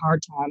having a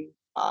hard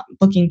time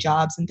booking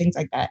jobs and things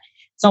like that.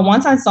 So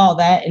once I saw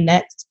that in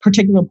that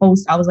particular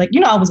post, I was like,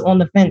 I was on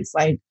the fence,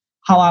 like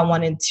how I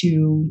wanted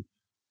to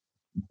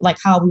like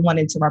how we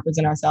wanted to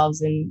represent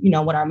ourselves and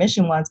what our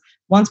mission was.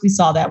 Once we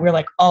saw that, we were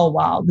like, oh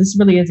wow, this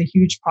really is a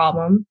huge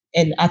problem,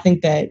 and I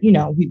think that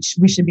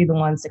we should be the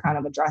ones to kind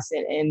of address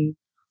it and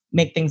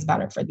make things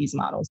better for these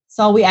models.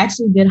 So we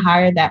actually did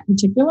hire that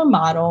particular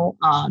model,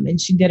 and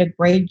she did a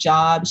great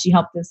job. She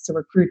helped us to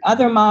recruit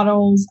other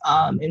models,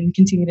 and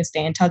continue to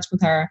stay in touch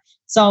with her.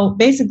 So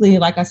basically,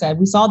 like I said,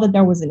 we saw that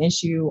there was an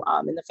issue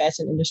in the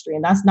fashion industry,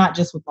 and that's not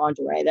just with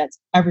lingerie, that's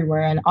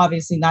everywhere, and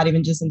obviously not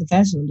even just in the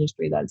fashion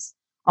industry. That's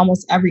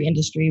almost every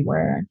industry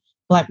where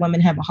Black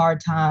women have a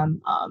hard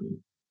time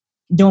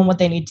doing what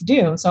they need to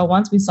do. So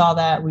once we saw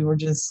that, we were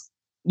just,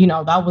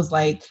 that was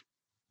like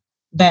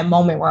that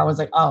moment where I was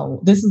like, oh,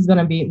 this is going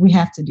to be, we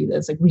have to do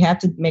this. Like, we have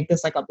to make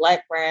this like a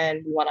Black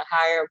brand. We want to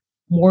hire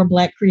more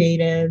Black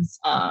creatives.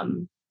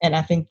 And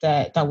I think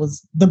that that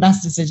was the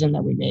best decision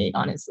that we made,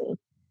 honestly.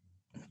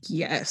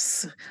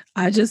 Yes.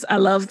 I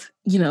love,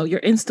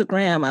 your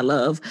Instagram. I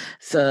love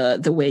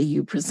the way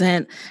you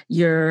present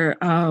your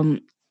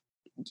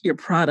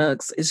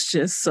products. It's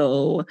just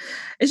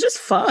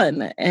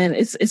fun and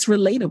it's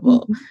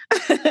relatable.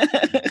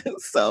 Mm-hmm.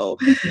 So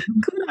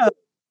kudos.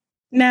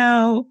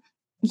 Now,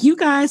 you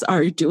guys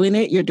are doing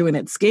it. You're doing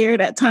it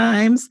scared at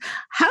times.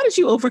 How did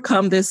you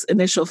overcome this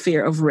initial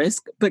fear of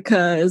risk?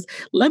 Because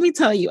let me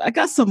tell you, I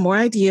got some more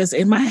ideas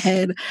in my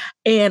head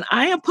and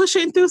I am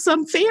pushing through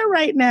some fear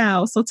right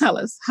now. So tell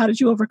us, how did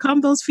you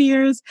overcome those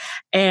fears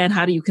and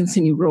how do you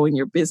continue growing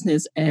your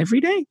business every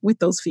day with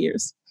those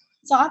fears?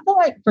 So I feel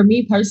like for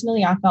me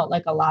personally, I felt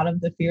like a lot of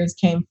the fears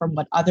came from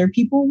what other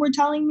people were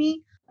telling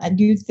me. I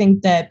do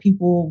think that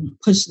people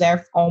push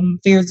their own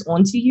fears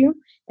onto you.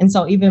 And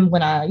so even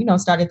when I,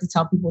 started to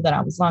tell people that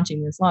I was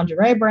launching this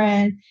lingerie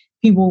brand,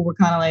 people were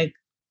kind of like,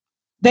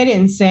 they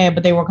didn't say it,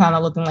 but they were kind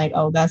of looking like,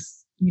 oh,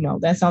 that's,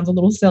 that sounds a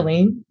little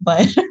silly.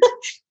 But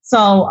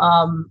so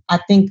I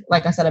think,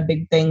 like I said, a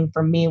big thing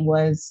for me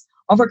was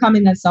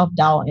overcoming that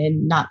self-doubt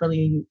and not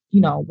really,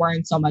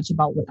 worrying so much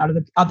about what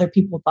other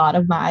people thought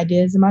of my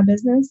ideas in my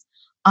business.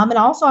 And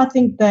also I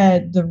think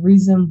that the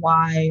reason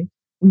why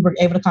we were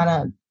able to kind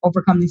of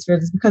overcome these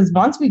fears is because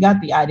once we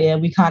got the idea,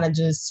 we kind of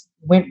just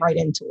went right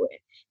into it.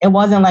 It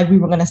wasn't like we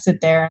were going to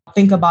sit there and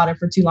think about it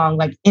for too long.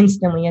 Like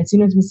instantly, as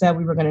soon as we said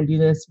we were going to do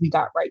this, we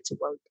got right to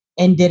work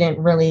and didn't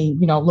really,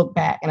 look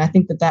back. And I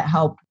think that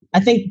helped. I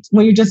think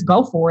when you just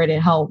go for it,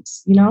 it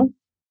helps,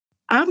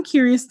 I'm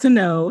curious to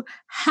know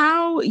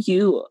how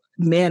you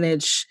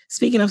manage,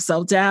 speaking of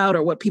self-doubt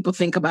or what people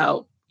think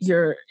about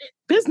your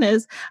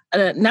business,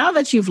 now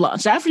that you've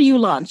launched, after you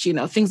launch,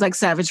 things like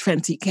Savage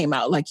Fenty came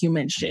out, like you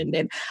mentioned,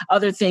 and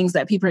other things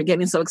that people are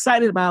getting so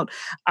excited about,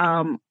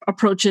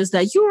 approaches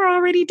that you were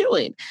already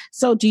doing.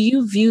 So do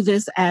you view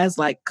this as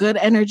like good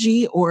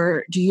energy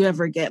or do you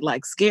ever get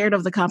like scared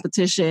of the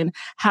competition?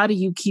 How do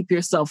you keep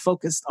yourself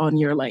focused on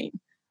your lane?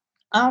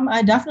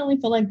 I definitely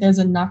feel like there's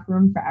enough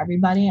room for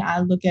everybody. I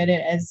look at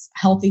it as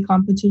healthy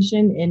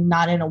competition and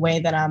not in a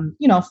way that I'm,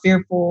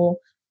 fearful.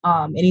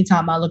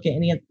 Anytime I look at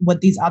any of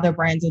what these other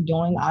brands are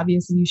doing,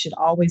 obviously you should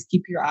always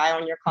keep your eye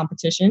on your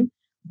competition.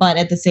 But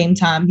at the same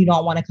time, you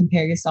don't want to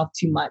compare yourself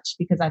too much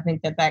because I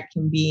think that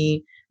can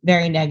be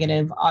very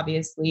negative,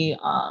 obviously,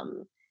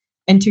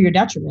 and to your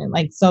detriment.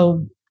 Like,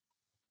 so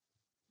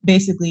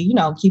basically,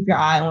 keep your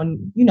eye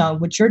on,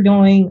 what you're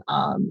doing,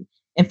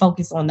 and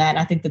focus on that.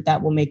 I think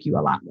that will make you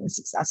a lot more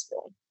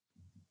successful.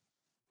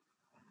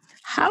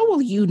 How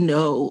will you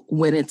know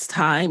when it's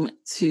time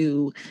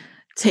to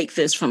take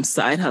this from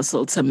side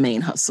hustle to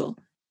main hustle?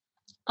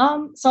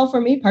 So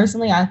for me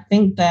personally, I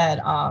think that,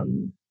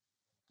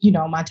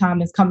 my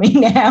time is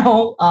coming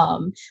now.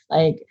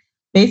 Like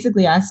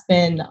basically I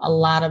spend a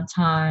lot of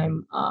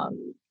time,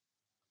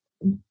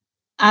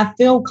 I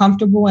feel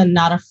comfortable and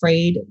not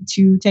afraid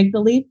to take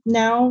the leap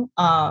now.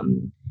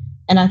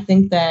 And I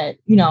think that,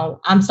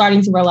 I'm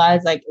starting to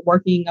realize like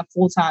working a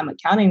full-time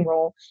accounting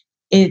role,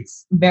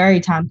 it's very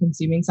time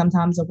consuming.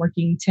 Sometimes I'm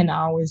working 10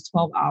 hours,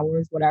 12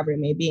 hours, whatever it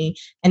may be,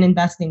 and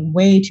investing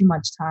way too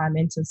much time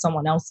into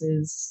someone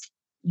else's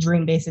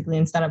dream, basically,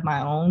 instead of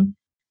my own.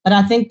 But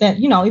I think that,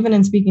 even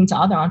in speaking to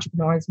other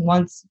entrepreneurs,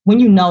 when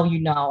you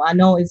know, I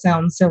know it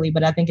sounds silly,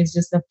 but I think it's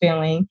just a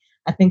feeling.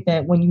 I think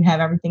that when you have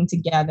everything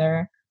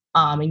together,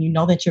 and you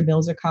know that your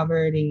bills are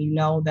covered and you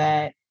know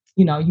that,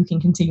 you can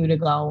continue to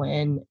go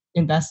and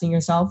invest in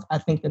yourself, I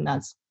think then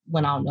that's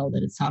when I'll know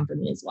that it's time for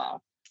me as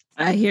well.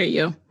 I hear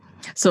you.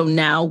 So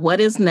now what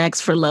is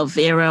next for Love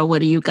Vera? What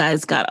do you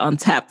guys got on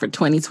tap for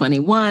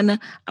 2021?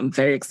 I'm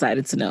very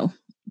excited to know.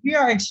 We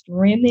are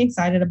extremely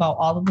excited about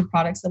all of the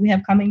products that we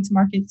have coming to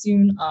market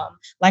soon.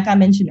 Like I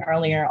mentioned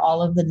earlier,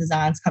 all of the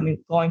designs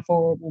going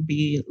forward will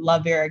be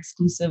Love Vera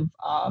exclusive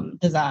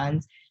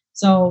designs.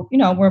 So,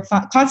 we're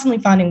constantly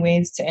finding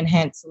ways to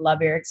enhance the Love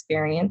Vera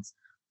experience.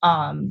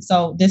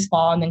 So this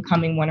fall and then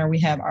coming winter, we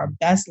have our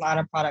best line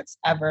of products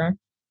ever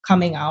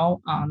coming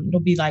out. It'll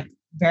be like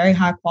very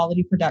high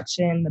quality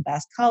production, the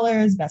best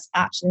colors, best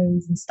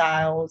options and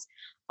styles.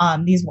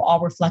 These will all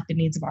reflect the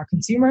needs of our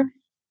consumer.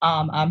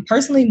 I'm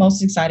personally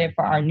most excited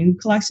for our new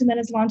collection that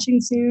is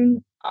launching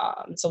soon.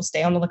 So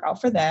stay on the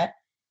lookout for that.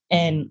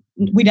 And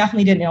we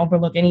definitely didn't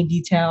overlook any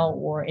detail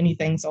or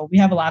anything. So we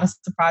have a lot of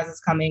surprises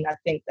coming. I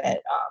think that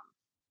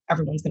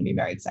everyone's going to be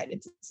very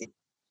excited to see.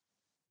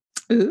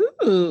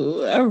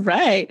 Ooh, all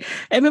right.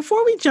 And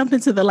before we jump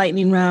into the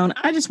lightning round,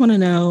 I just want to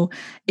know,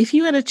 if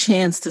you had a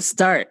chance to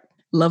start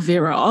Love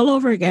Vera all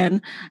over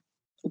again,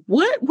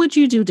 what would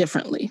you do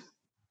differently?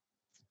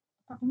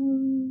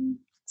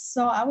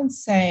 So I would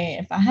say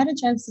if I had a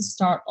chance to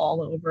start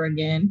all over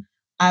again,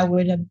 I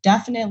would have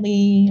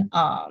definitely,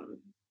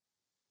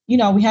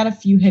 we had a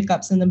few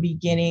hiccups in the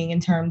beginning in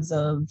terms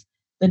of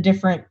the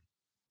different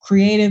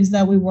creatives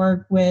that we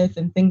work with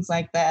and things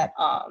like that.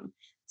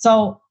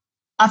 So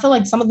I feel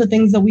like some of the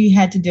things that we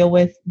had to deal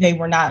with,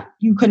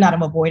 you could not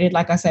have avoided,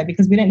 like I said,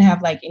 because we didn't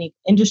have like any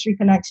industry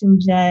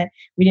connections yet.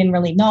 We didn't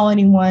really know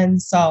anyone.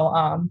 So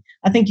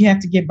I think you have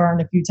to get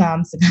burned a few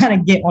times to kind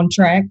of get on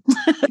track.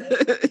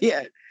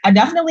 Yeah. I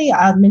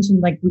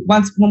mentioned like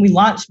once when we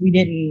launched, we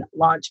didn't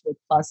launch with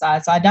plus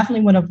size. So I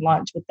definitely would have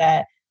launched with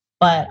that.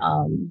 But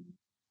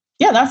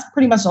that's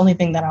pretty much the only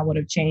thing that I would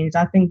have changed.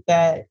 I think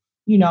that,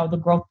 the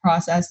growth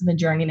process and the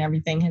journey and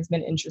everything has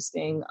been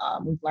interesting.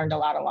 We've learned a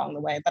lot along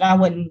the way, but I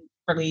wouldn't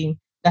really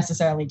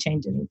necessarily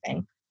change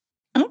anything.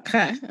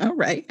 Okay. All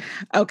right.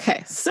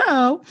 Okay.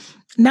 So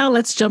now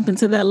let's jump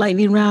into that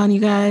lightning round, you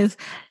guys.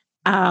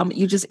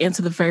 You just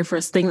answer the very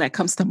first thing that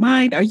comes to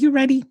mind. Are you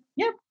ready?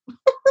 Yep.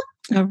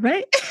 All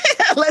right.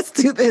 Let's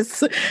do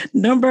this.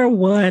 Number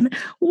 1,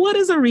 what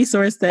is a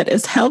resource that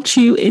has helped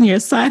you in your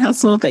side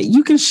hustle that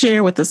you can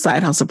share with the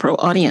Side Hustle Pro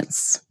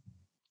audience?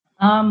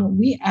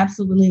 We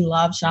absolutely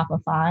love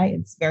Shopify.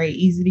 It's very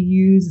easy to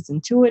use. It's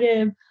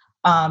intuitive.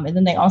 And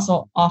then they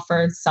also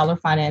offer seller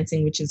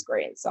financing, which is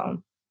great.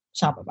 So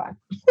Shopify.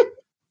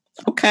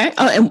 Okay.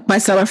 And by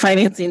seller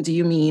financing, do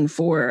you mean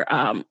for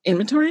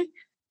inventory?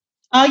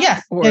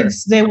 Yes.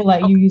 They will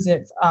let you use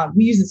it.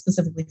 We use it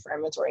specifically for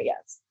inventory.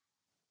 Yes.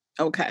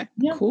 Okay.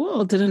 Yeah.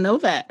 Cool. Didn't know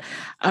that.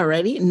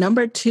 Alrighty.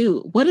 Number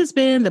 2, what has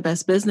been the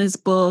best business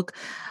book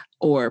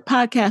or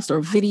podcast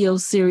or video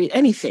series,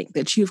 anything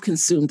that you've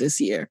consumed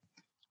this year?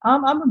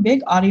 I'm a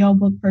big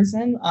audiobook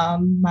person.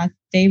 My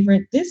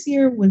favorite this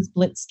year was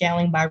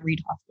Blitzscaling by Reid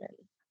Hoffman.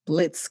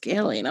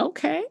 Blitzscaling.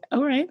 Okay.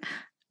 All right.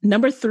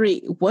 Number 3,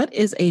 what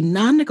is a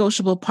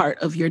non-negotiable part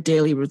of your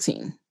daily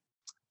routine?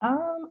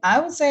 I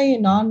would say a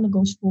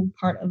non-negotiable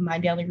part of my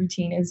daily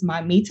routine is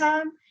my me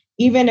time,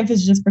 even if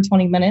it's just for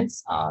 20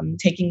 minutes,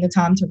 taking the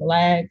time to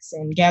relax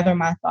and gather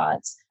my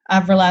thoughts.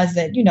 I've realized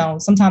that,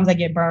 sometimes I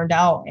get burned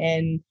out,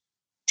 and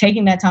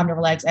taking that time to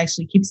relax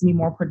actually keeps me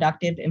more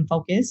productive and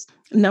focused.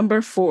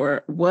 Number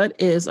 4, what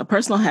is a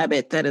personal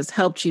habit that has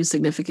helped you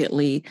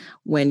significantly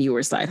when you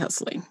were side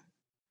hustling?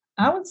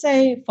 I would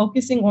say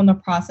focusing on the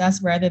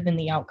process rather than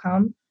the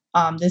outcome.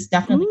 This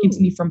definitely keeps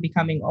me from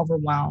becoming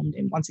overwhelmed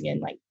and, once again,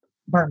 like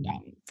burned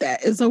out.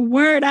 That is a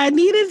word I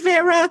needed,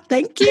 Vera.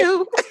 Thank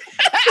you.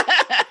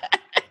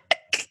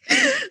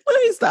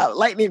 Let me stop.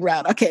 Lightning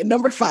round. Okay,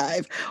 number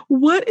 5.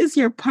 What is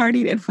your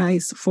parting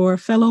advice for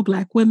fellow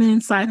Black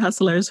women, side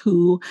hustlers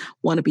who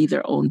want to be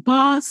their own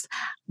boss,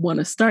 want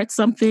to start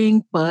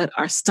something, but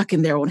are stuck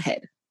in their own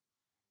head?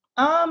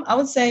 I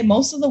would say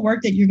most of the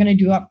work that you're going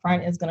to do up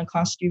front is going to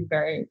cost you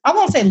I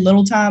won't say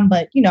little time,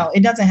 but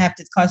it doesn't have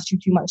to cost you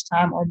too much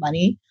time or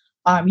money.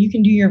 You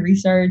can do your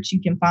research,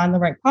 you can find the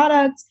right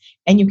products,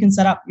 and you can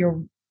set up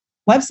your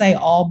website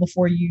all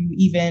before you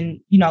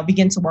even,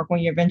 begin to work on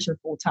your venture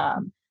full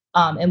time.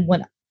 And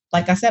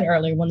like I said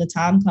earlier, when the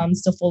time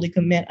comes to fully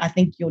commit, I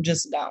think you'll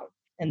just know,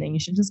 and then you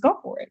should just go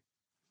for it.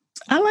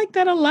 I like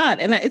that a lot.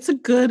 And it's a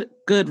good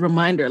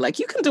reminder. Like,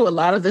 you can do a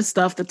lot of this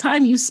stuff. The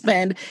time you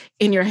spend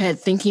in your head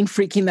thinking,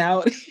 freaking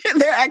out,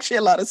 there are actually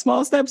a lot of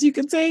small steps you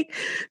can take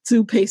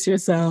to pace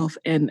yourself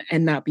and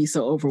not be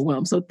so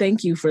overwhelmed. So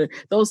thank you for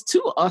those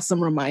 2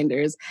 awesome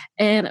reminders.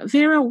 And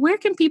Vera, where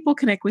can people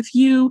connect with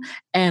you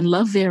and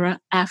Love Vera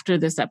after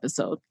this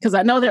episode? Because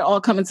I know they're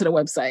all coming to the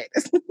website.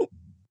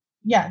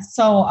 Yes.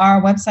 So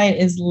our website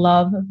is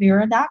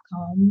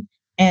lovevera.com,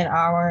 and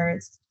our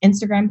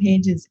Instagram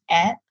page is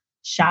at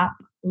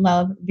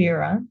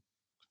 @ShopLoveVera.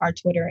 Our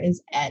Twitter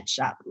is at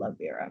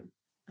 @ShopLoveVera.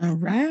 All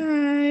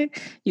right.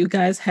 You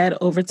guys head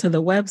over to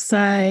the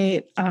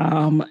website.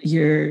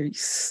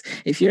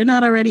 If you're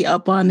not already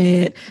up on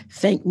it,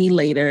 thank me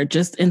later,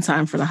 just in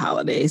time for the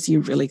holidays.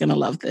 You're really going to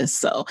love this.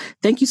 So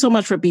thank you so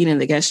much for being in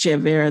the guest chair,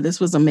 Vera. This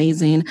was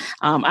amazing.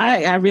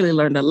 I really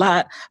learned a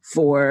lot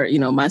for,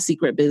 my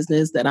secret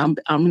business that I'm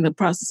in the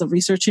process of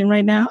researching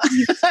right now.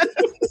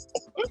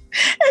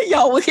 And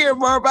y'all will hear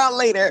more about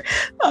later.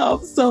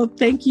 So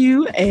thank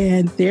you.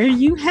 And there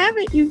you have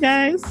it, you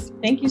guys.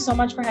 Thank you so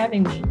much for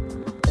having me.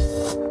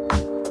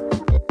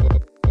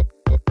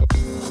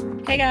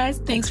 Hey guys,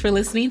 thanks for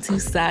listening to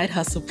Side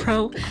Hustle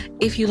Pro.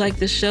 If you like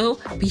the show,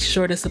 be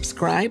sure to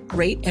subscribe,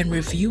 rate, and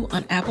review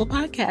on Apple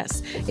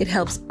Podcasts. It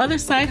helps other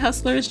side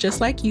hustlers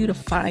just like you to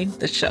find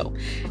the show.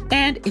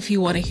 And if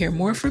you want to hear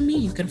more from me,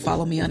 you can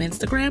follow me on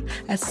Instagram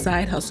at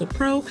Side Hustle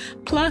Pro.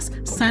 Plus,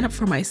 sign up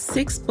for my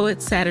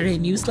 6-bullet Saturday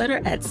newsletter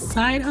at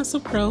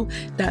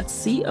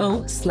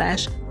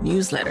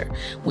sidehustlepro.co/newsletter.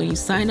 When you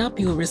sign up,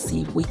 you will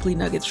receive weekly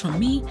nuggets from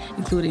me,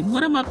 including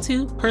what I'm up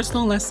to,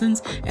 personal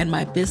lessons, and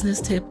my business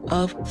tip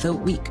of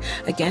the week.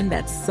 Again,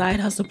 that's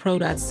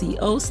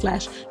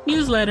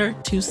sidehustlepro.co/newsletter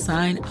to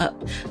sign up.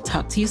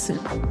 Talk to you soon.